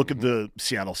 Look at the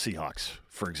Seattle Seahawks,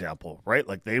 for example, right?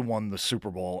 Like, they won the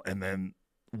Super Bowl, and then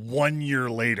 1 year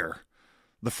later,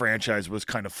 the franchise was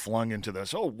kind of flung into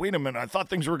this, oh, wait a minute, I thought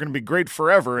things were going to be great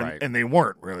forever, and they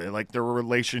weren't really. Like, their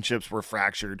relationships were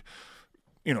fractured,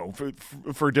 you know,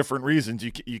 for different reasons.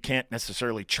 You can't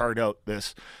necessarily chart out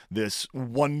this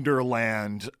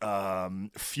wonderland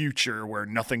future where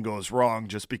nothing goes wrong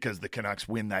just because the Canucks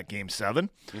win that Game 7.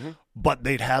 Mm-hmm. But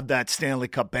they'd have that Stanley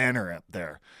Cup banner up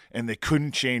there, and they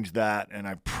couldn't change that, and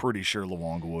I'm pretty sure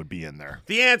Luongo would be in there.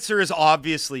 The answer is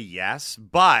obviously yes,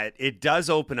 but it does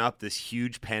open up this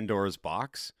huge Pandora's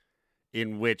box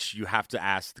in which you have to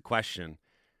ask the question,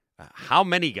 how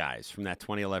many guys from that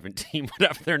 2011 team would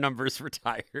have their numbers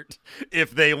retired if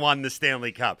they won the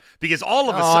Stanley Cup? Because all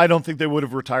of us, I don't think they would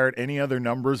have retired any other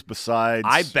numbers besides.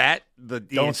 I bet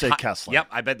don't say Kessler. Yep,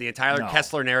 I bet the entire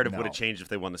Kessler narrative would have changed if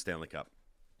they won the Stanley Cup.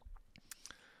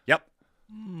 Yep.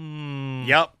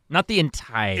 Yep. Not the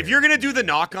entire. If you're going to do the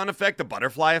knock-on effect, the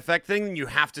butterfly effect thing, then you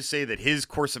have to say that his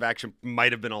course of action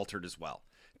might have been altered as well.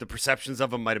 The perceptions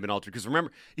of him might have been altered. Because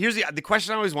remember, here's the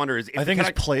question I always wonder is... I think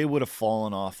his play would have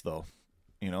fallen off, though.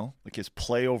 You know? Like, his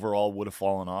play overall would have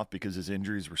fallen off because his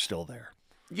injuries were still there.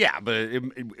 Yeah, but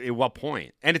at what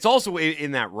point? And it's also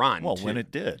in that run, well, too. When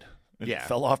it did. It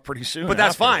fell off pretty soon. But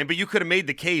that's fine. But you could have made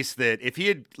the case that if he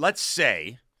had... Let's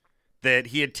say that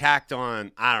he had tacked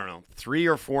on, I don't know, 3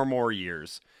 or 4 more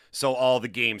years. So all the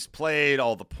games played,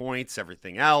 all the points,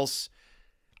 everything else...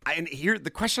 And here,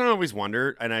 the question I always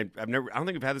wonder, and I don't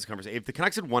think we've had this conversation. If the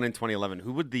Canucks had won in 2011,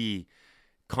 who would the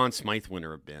Conn Smythe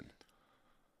winner have been?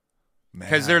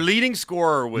 Because their leading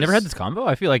scorer was... Never had this convo?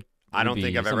 I feel like... I don't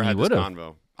think I've ever had this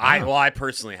convo. I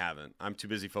personally haven't. I'm too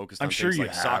busy focused on things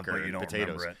like soccer and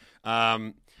potatoes.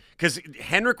 Because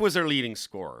Henrik was their leading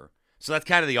scorer. So that's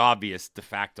kind of the obvious de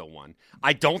facto one.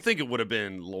 I don't think it would have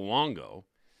been Luongo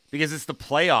because it's the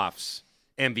playoffs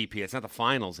MVP. It's not the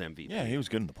finals MVP. Yeah, he was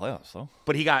good in the playoffs, though.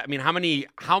 But he got, I mean, how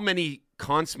many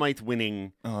Conn Smythe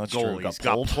winning goalies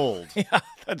got pulled? Yeah,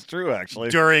 that's true, actually.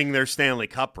 During their Stanley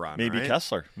Cup run. Maybe right?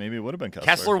 Kessler. Maybe it would have been Kessler.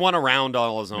 Kessler won a round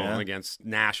all his own against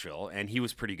Nashville, and he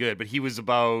was pretty good. But he was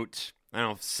about, I don't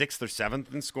know, 6th or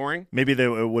 7th in scoring. Maybe it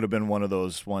would have been one of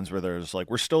those ones where there's like,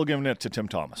 we're still giving it to Tim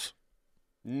Thomas.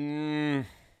 I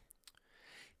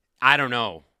don't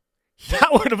know. That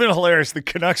would have been hilarious. The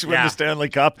Canucks win the Stanley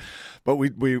Cup, but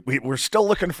we're still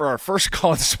looking for our first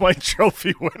Conn Smythe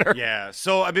Trophy winner. Yeah.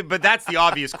 So I mean, but that's the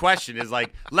obvious question: is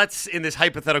like, let's in this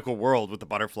hypothetical world with the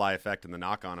butterfly effect and the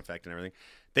knock-on effect and everything,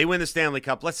 they win the Stanley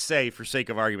Cup. Let's say, for sake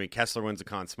of argument, Kessler wins the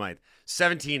Conn Smythe.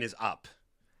 17 is up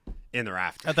in the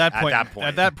rafters. At that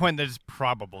point, that is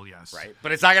probable, yes. Right,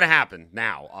 but it's not going to happen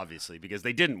now, obviously, because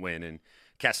they didn't win and.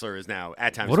 Kessler is now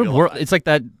at times. It's like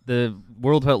the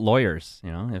world without lawyers,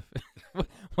 you know. If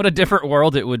what a different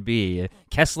world it would be.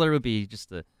 Kessler would be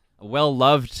just a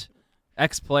well-loved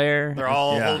ex-player. They're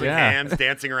all holding hands,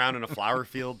 dancing around in a flower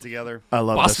field together. I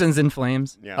love Boston's in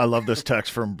flames. Yeah. I love this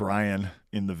text from Brian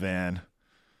in the van.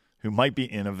 who might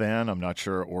be in a van, I'm not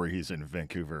sure, or he's in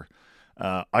Vancouver.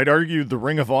 I'd argue the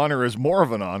Ring of Honor is more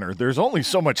of an honor. There's only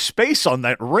so much space on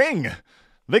that ring.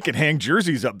 They could hang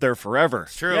jerseys up there forever.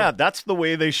 It's true. Yeah, that's the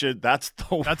way they should. That's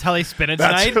how they spin it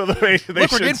that's tonight. the way they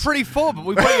Look, we're should. getting pretty full, but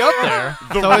we put you up there,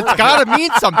 so it's got to mean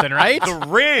something, right? The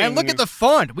ring. And look at the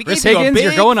font. We Chris gave you Higgins, a big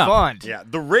you're going up. font. Yeah,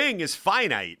 the ring is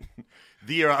finite.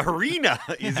 The arena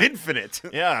is infinite.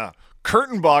 Yeah.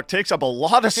 Kurtenbach takes up a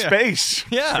lot of space.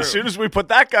 Yeah. As soon as we put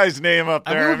that guy's name up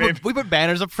there, we put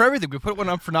banners up for everything. We put one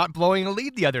up for not blowing a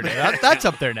lead the other day. That's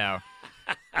up there now.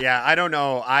 Yeah, I don't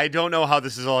know. I don't know how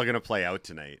this is all going to play out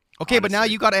tonight. Okay, but now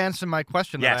you got to answer my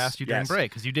question that I asked you during yes.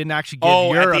 break, because you didn't actually give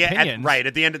your opinions.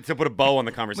 At the end, to put a bow on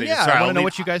the conversation. Well, yeah, Sorry, I want to know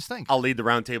what you guys think. I'll lead the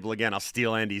roundtable again. I'll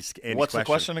steal Andy's What's the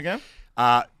question again?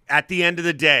 At the end of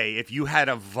the day, if you had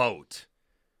a vote,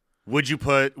 would you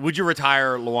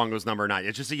retire Luongo's number or not?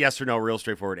 It's just a yes or no, real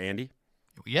straightforward. Andy?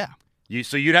 Yeah.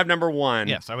 So you'd have number 1.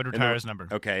 Yes, I would retire his number.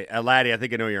 Okay. Laddie, I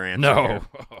think I know your answer. No.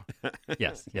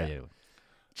 Yes. Yeah.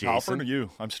 Jason? Alfred or you?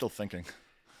 I'm still thinking.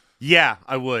 Yeah,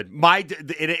 I would. In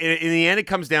the end, it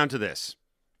comes down to this.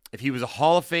 If he was a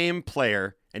Hall of Fame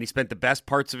player and he spent the best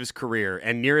parts of his career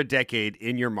and near a decade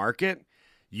in your market,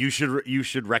 you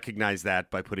should recognize that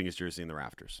by putting his jersey in the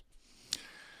rafters.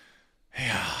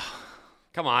 Yeah.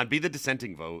 Come on, be the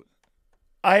dissenting vote.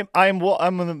 I'm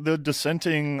the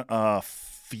dissenting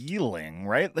feeling,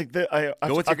 right? Like go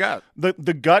with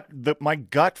your gut. My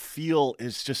gut feel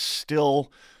is just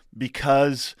still,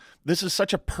 because this is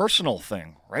such a personal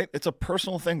thing, right? It's a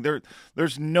personal thing.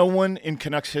 There's no one in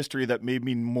Canucks history that made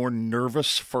me more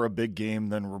nervous for a big game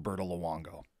than Roberto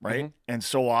Luongo, right? Mm-hmm. And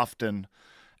so often,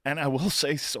 and I will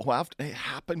say so often, it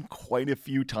happened quite a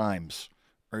few times,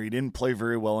 or he didn't play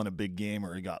very well in a big game,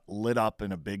 or he got lit up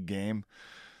in a big game.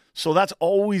 So that's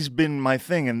always been my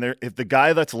thing. And if the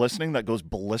guy that's listening that goes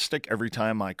ballistic every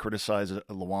time I criticize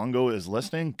Luongo is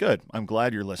listening, good. I'm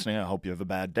glad you're listening. I hope you have a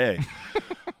bad day.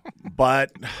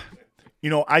 But,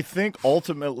 I think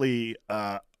ultimately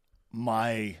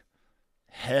my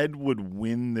head would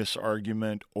win this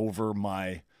argument over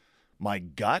my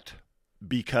gut,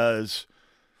 because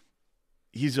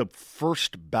he's a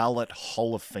first ballot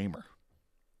Hall of Famer.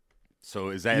 So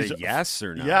is that a yes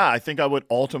or no? Yeah, I think I would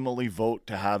ultimately vote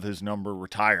to have his number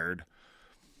retired.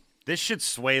 This should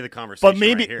sway the conversation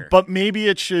right here. But maybe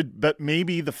it should. But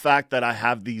maybe the fact that I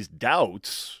have these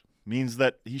doubts means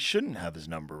that he shouldn't have his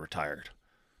number retired.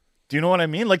 Do you know what I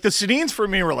mean? Like the Sedins for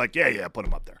me were like, yeah, put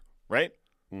him up there, right?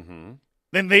 Mm-hmm.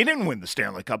 Then they didn't win the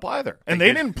Stanley Cup either, and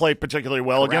they didn't play particularly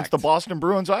well against the Boston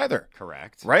Bruins either.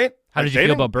 Correct. Right? How did you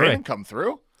feel about Bure? They didn't come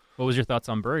through. What was your thoughts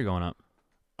on Bure going up?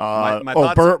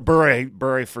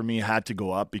 Bure for me had to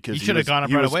go up because he should have gone up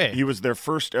right away. He was their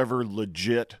first ever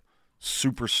legit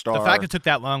superstar. The fact it took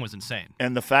that long was insane,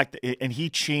 and the fact and he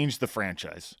changed the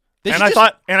franchise.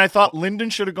 I thought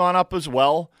Linden should have gone up as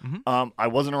well. Mm-hmm. I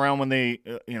wasn't around when they,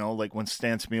 like when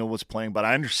Stan Smeel was playing, but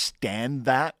I understand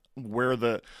that. Where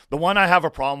the one I have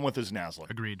a problem with is Naslund.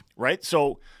 Agreed. Right?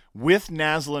 So with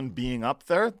Naslund being up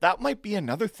there, that might be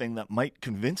another thing that might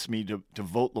convince me to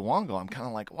vote Luongo. I'm kind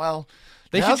of like, well,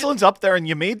 Naslund's up there, and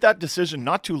you made that decision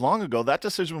not too long ago. That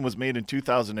decision was made in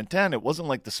 2010. It wasn't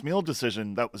like the Smeel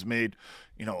decision that was made,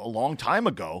 a long time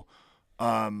ago.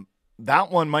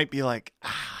 That one might be like,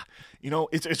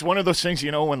 it's one of those things,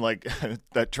 when like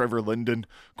that Trevor Linden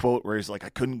quote where he's like, I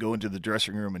couldn't go into the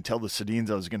dressing room and tell the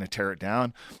Sedins I was going to tear it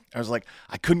down. I was like,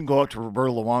 I couldn't go up to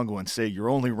Roberto Luongo and say, you're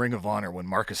only Ring of Honor when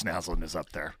Marcus Naslund is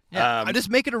up there. Yeah, I just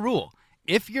make it a rule.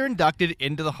 If you're inducted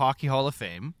into the Hockey Hall of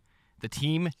Fame, the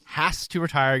team has to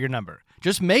retire your number.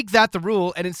 Just make that the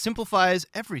rule, and it simplifies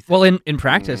everything. Well, in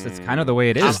practice, that's kind of the way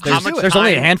it is. There's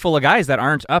only a handful of guys that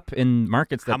aren't up in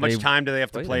markets. How much time do they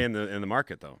have to play in the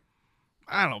market, though?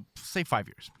 I don't know, say 5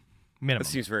 years minimum. That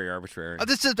seems very arbitrary.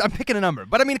 I'm picking a number,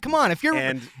 but I mean, come on. If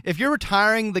you're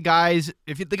retiring the guys,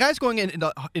 the guy's going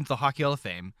into the Hockey Hall of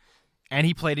Fame, and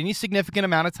he played any significant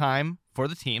amount of time for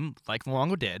the team, like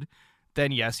Luongo did,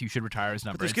 then yes, you should retire his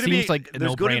number. There's going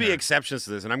to be exceptions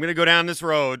to this, and I'm going to go down this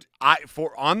road.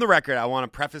 On the record, I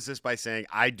want to preface this by saying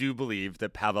I do believe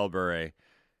that Pavel Bure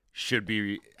should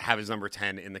have his number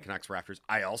 10 in the Canucks rafters.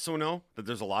 I also know that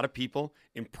there's a lot of people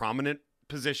in prominent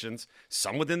positions,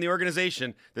 some within the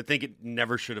organization, that think it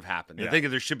never should have happened. They think that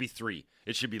there should be 3.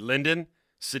 It should be Linden,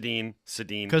 Sedin.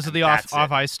 Because of the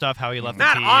off-ice stuff, how he left the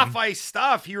team. Not off-ice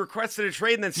stuff. He requested a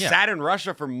trade and then sat in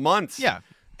Russia for months. Yeah.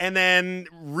 And then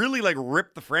really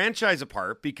ripped the franchise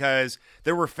apart because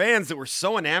there were fans that were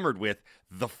so enamored with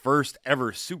the first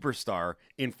ever superstar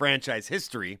in franchise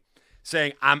history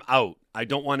saying, I'm out. I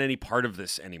don't want any part of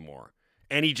this anymore.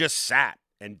 And he just sat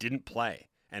and didn't play.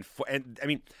 And I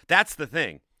mean, that's the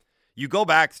thing. you go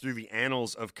back through the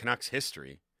annals of Canucks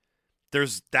history,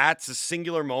 that's a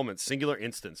singular moment, singular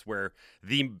instance where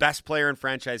the best player in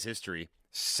franchise history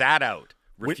sat out,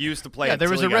 refused to play. Yeah, there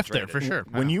was a until he got rift there traded. for sure.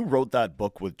 When you wrote that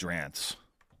book with Drance,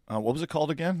 what was it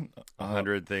called again?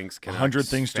 100 Things Canucks. 100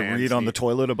 Things to Read on the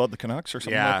Toilet About the Canucks or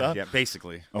something like that? Yeah,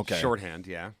 basically. Okay. Shorthand,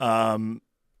 yeah.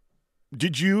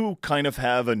 Did you kind of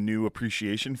have a new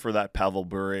appreciation for that Pavel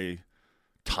Bure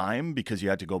time because you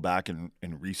had to go back and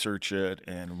research it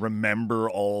and remember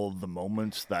all the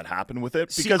moments that happened with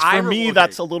it? Because for me,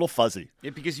 that's a little fuzzy.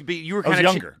 Yeah, because you were I was kind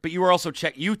of younger. but you were also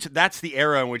that's the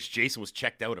era in which Jason was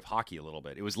checked out of hockey a little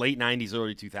bit. It was late 90s,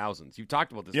 early 2000s. You've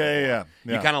talked about this before. Yeah.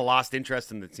 You kind of lost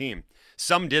interest in the team.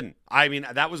 Some didn't. I mean,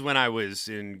 that was when I was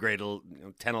in grade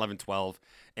 10, 11, 12,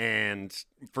 and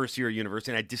first year of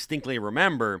university, and I distinctly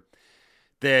remember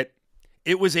that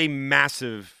it was a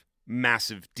massive,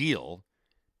 massive deal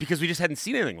because we just hadn't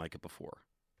seen anything like it before.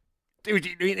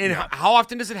 And how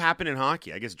often does it happen in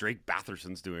hockey? I guess Drake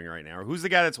Batherson's doing it right now. Or who's the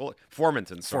guy that's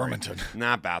Formanton? Sorry. Formanton.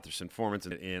 Not Batherson.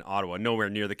 Formanton in Ottawa. Nowhere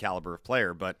near the caliber of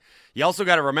player. But you also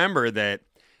got to remember that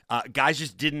guys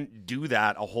just didn't do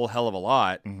that a whole hell of a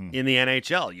lot in the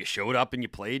NHL. You showed up and you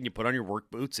played and you put on your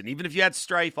work boots. And even if you had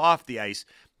strife off the ice,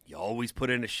 you always put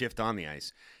in a shift on the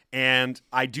ice. And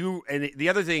the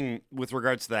other thing with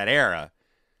regards to that era,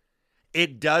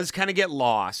 it does kind of get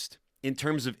lost in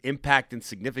terms of impact and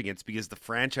significance because the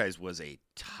franchise was a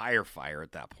tire fire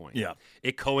at that point. Yeah.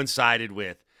 It coincided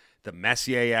with the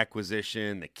Messier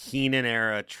acquisition, the Keenan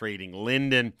era, trading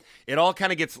Linden. It all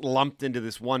kind of gets lumped into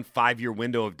this 1 5-year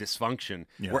window of dysfunction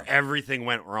where everything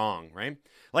went wrong, right?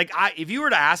 Like, if you were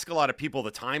to ask a lot of people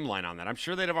the timeline on that, I'm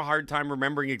sure they'd have a hard time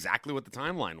remembering exactly what the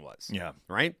timeline was. Yeah.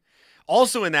 Right?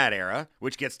 Also in that era,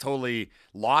 which gets totally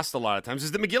lost a lot of times,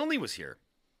 is that McGillney was here,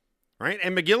 right?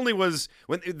 And McGillney was,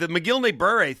 when the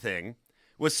McGillney-Bure thing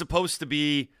was supposed to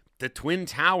be the Twin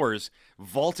Towers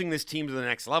vaulting this team to the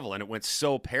next level, and it went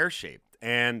so pear-shaped.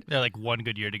 And they're like one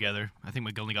good year together. I think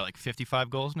McGillney got like 55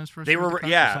 goals in his first they year. were,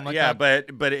 Something like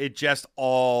that. but it just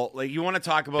all, like, you want to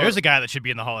talk about. There's a guy that should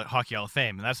be in the Hockey Hall of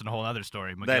Fame, and that's a whole other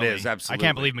story. McGillney. That is, absolutely. I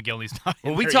can't believe McGillney's not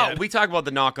in Well, we talk about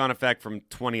the knock-on effect from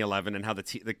 2011 and how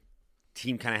the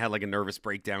team kind of had like a nervous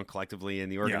breakdown collectively,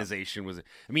 and the organization was.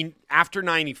 I mean, after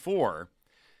 '94,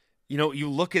 you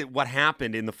look at what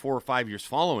happened in the 4 or 5 years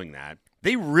following that.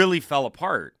 They really fell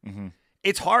apart. Mm-hmm.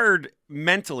 It's hard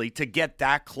mentally to get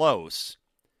that close,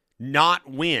 not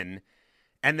win,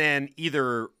 and then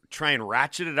either try and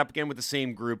ratchet it up again with the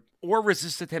same group or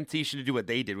resist the temptation to do what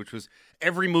they did, which was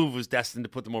every move was destined to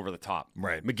put them over the top.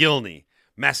 Right. McGillney,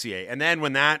 Messier. And then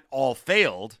when that all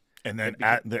failed. And then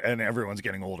and everyone's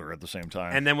getting older at the same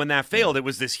time. And then when that failed, it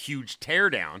was this huge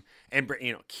teardown. And,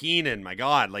 Keenan, my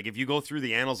God, like if you go through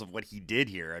the annals of what he did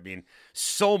here, I mean,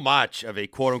 so much of a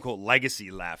quote-unquote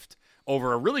legacy left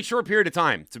over a really short period of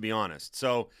time, to be honest.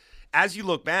 So as you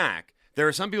look back, there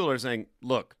are some people that are saying,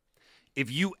 look, if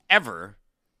you ever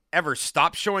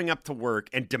stop showing up to work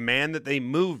and demand that they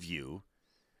move you,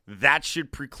 that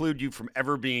should preclude you from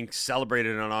ever being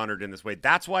celebrated and honored in this way.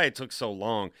 That's why it took so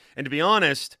long. And to be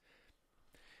honest,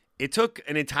 it took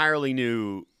an entirely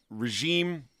new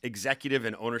regime, executive,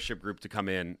 and ownership group to come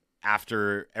in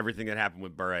after everything that happened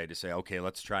with Bure to say, okay,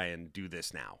 let's try and do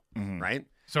this now, right?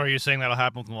 So are you saying that'll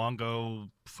happen with Luongo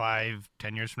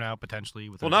 5-10 years from now, potentially?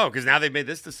 Well, no, because now they've made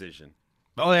this decision.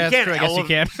 Oh, yeah, that's true. I guess you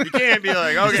can. You can't be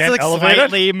like, okay. Just like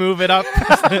slightly move it up.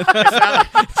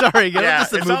 Sorry,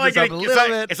 just to move this up a little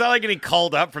bit. It's not like getting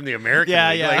called up from the American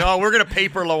League. Yeah. Like, oh, we're going to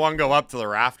paper Luongo up to the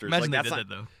rafters. Imagine like, they did that,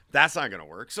 though. That's not going to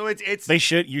work. So it's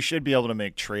you should be able to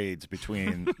make trades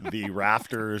between the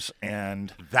rafters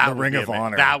and the Ring of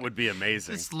Honor. That would be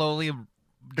amazing. Just slowly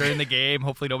during the game,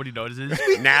 hopefully nobody notices.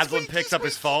 Naslin picks up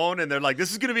his phone and they're like,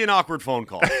 "This is going to be an awkward phone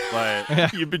call."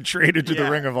 But you've been traded to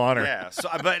the Ring of Honor. Yeah. So,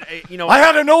 but I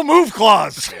had a no move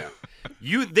clause.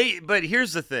 Yeah. But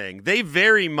here's the thing: they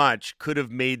very much could have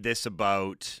made this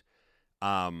about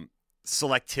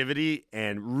selectivity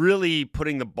and really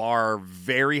putting the bar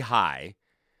very high.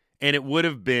 And it would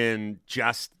have been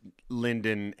just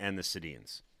Linden and the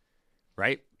Sedins,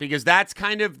 right? Because that's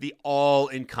kind of the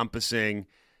all-encompassing.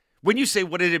 When you say,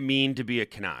 what did it mean to be a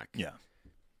Canuck? Yeah.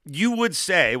 You would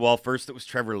say, well, first it was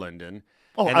Trevor Linden.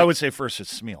 Oh, I would say first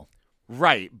it's Smeel.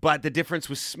 Right. But the difference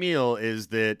with Smeel is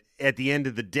that at the end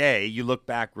of the day, you look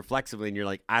back reflexively and you're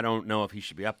like, I don't know if he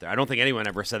should be up there. I don't think anyone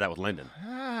ever said that with Linden.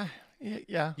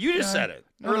 Yeah. You just said it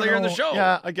earlier in the show.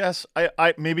 Yeah, I guess.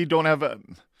 I maybe don't have a...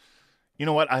 You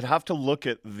know what? I'd have to look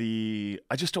at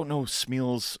I just don't know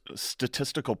Smeal's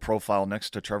statistical profile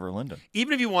next to Trevor Linden.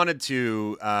 Even if you wanted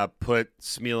to put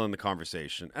Smeel in the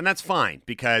conversation, and that's fine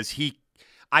because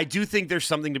I do think there's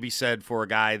something to be said for a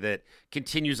guy that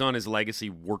continues on his legacy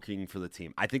working for the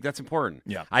team. I think that's important.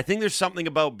 Yeah. I think there's something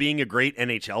about being a great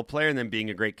NHL player and then being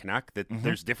a great Canuck that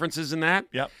there's differences in that.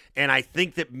 Yep. And I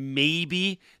think that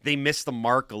maybe they missed the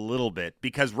mark a little bit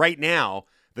because right now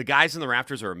the guys in the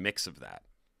rafters are a mix of that,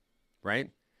 right?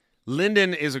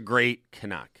 Linden is a great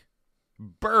Canuck.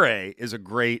 Bure is a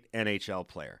great NHL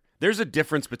player. There's a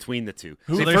difference between the two.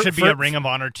 So there should be a Ring of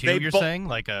Honor 2, you're saying?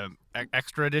 Like a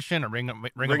extra edition, a Ring of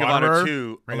Honor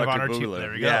 2. Ring of Honor 2.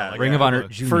 There we go. Yeah. Like Ring of Honor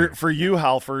Junior. For you,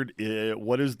 Halford,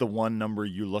 what is the one number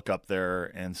you look up there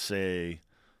and say,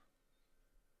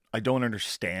 I don't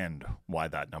understand why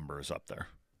that number is up there?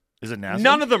 Is it Naslund?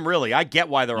 None of them really. I get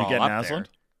why they're all get up Naslund? there.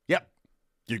 Yep.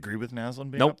 Do you agree with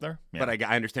Naslund being Nope. up there? But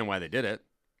I understand why they did it.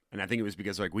 And I think it was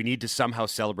because we need to somehow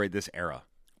celebrate this era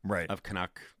of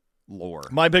Canuck lore.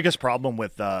 My biggest problem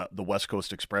with the West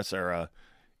Coast Express era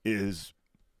is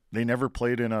they never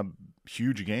played in a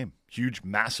huge game,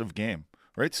 massive game,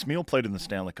 right? Smeal played in the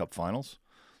Stanley Cup Finals.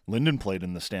 Linden played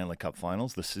in the Stanley Cup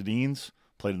Finals. The Sedins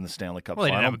played in the Stanley Cup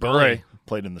Finals. Bure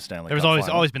played in the Stanley Cup Finals.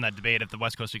 There's always been that debate. If the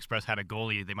West Coast Express had a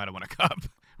goalie, they might have won a cup,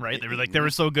 right? They were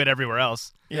so good everywhere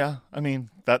else. Yeah, I mean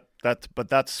but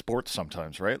that's sports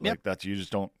sometimes, right? Yep. Like that's you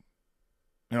just don't.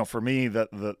 For me,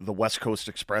 the West Coast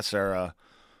Express era,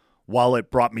 while it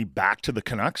brought me back to the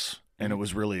Canucks and it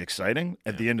was really exciting,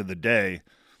 at the end of the day,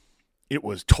 it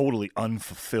was totally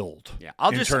unfulfilled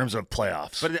in terms of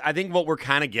playoffs. But I think what we're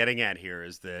kind of getting at here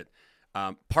is that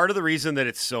part of the reason that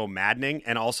it's so maddening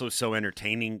and also so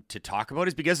entertaining to talk about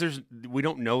is because we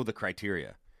don't know the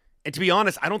criteria. And to be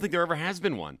honest, I don't think there ever has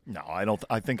been one. No, I don't.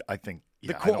 I think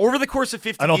over the course of 50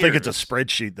 years. I don't think it's a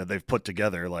spreadsheet that they've put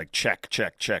together like check.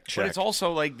 But it's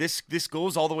also like this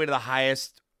goes all the way to the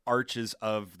highest arches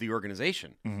of the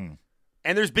organization. Mm-hmm.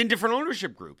 And there's been different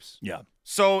ownership groups. Yeah.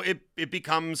 So it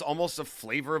becomes almost a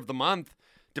flavor of the month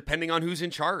depending on who's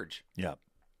in charge. Yeah.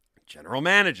 General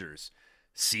managers,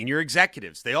 senior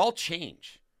executives, they all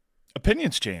change.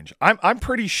 Opinions change. I'm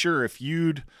pretty sure if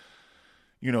you'd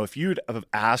have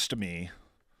asked me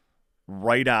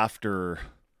right after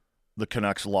the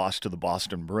Canucks lost to the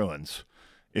Boston Bruins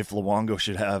if Luongo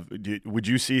should have, would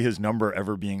you see his number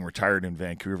ever being retired in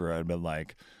Vancouver? I'd been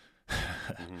like,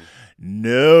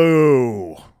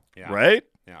 no, right?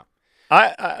 Yeah.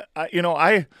 I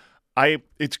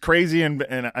it's crazy,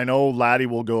 and I know Laddie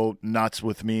will go nuts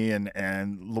with me, and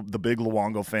the big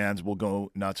Luongo fans will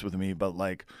go nuts with me, but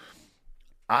like,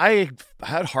 I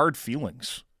had hard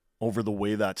feelings over the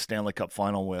way that Stanley Cup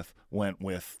final went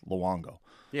with Luongo.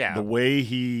 Yeah. The way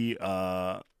he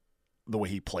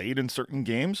played in certain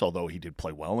games, although he did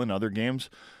play well in other games,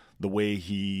 the way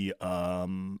he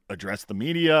addressed the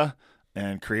media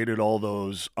and created all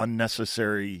those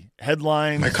unnecessary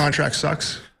headlines. My contract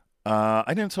sucks. I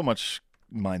didn't so much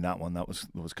mind that one. That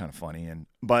was kind of funny,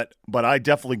 but I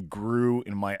definitely grew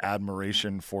in my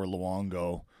admiration for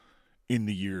Luongo in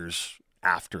the years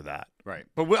after that. Right.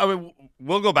 But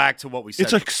we'll go back to what we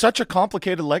said. It's such a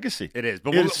complicated legacy. It is.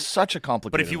 But it is such a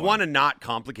complicated But if you want to not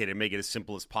complicate it, make it as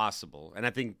simple as possible. And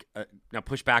I think, now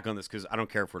push back on this because I don't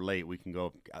care if we're late. We can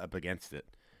go up against it.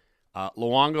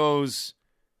 Luongo's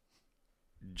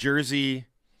jersey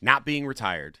not being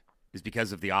retired is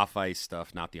because of the off-ice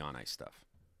stuff, not the on-ice stuff.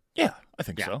 Yeah, I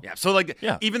think so. Yeah. So,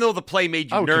 even though the play made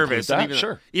you nervous,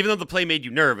 even though the play made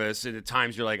you nervous, and at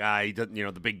times you're like,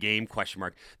 the big game ?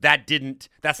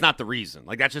 That's not the reason.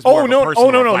 Like that's just more of a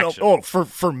personal reflection. No.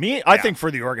 For me, I think for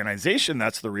the organization,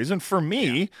 that's the reason. For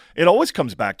me, it always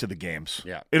comes back to the games.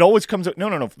 Yeah. It always comes.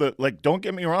 No. Don't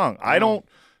get me wrong. I don't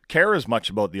care as much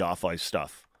about the off-ice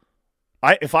stuff.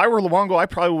 If I were Luongo, I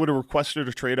probably would have requested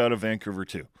a trade out of Vancouver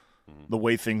too. Mm-hmm. The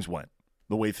way things went,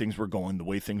 the way things were going, the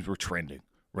way things were trending.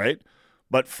 Right?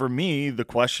 But for me, the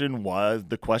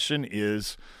question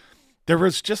is, there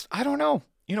was just, I don't know.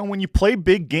 When you play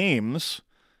big games,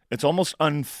 it's almost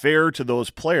unfair to those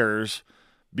players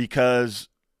because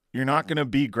you're not going to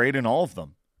be great in all of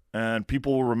them. And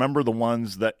people will remember the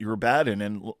ones that you were bad in.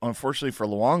 And unfortunately for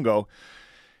Luongo,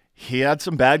 he had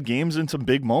some bad games and some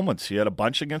big moments. He had a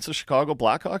bunch against the Chicago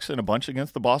Blackhawks and a bunch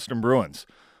against the Boston Bruins.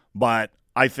 But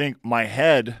I think my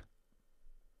head,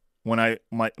 when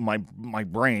my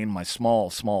brain, my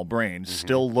small brain,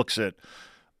 still looks at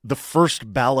the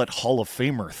first ballot Hall of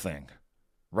Famer thing,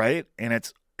 right? And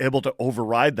it's able to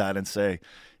override that and say,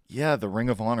 yeah, the Ring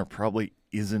of Honor probably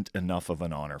isn't enough of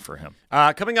an honor for him.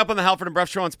 Coming up on the Halford and Bruff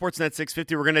Show on Sportsnet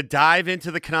 650, we're going to dive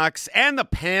into the Canucks and the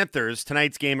Panthers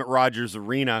tonight's game at Rogers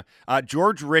Arena.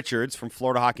 George Richards from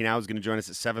Florida Hockey Now is going to join us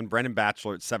at 7. Brendan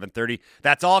Batchelor at 7:30.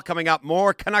 That's all coming up.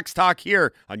 More Canucks talk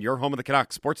here on your home of the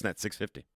Canucks, Sportsnet 650.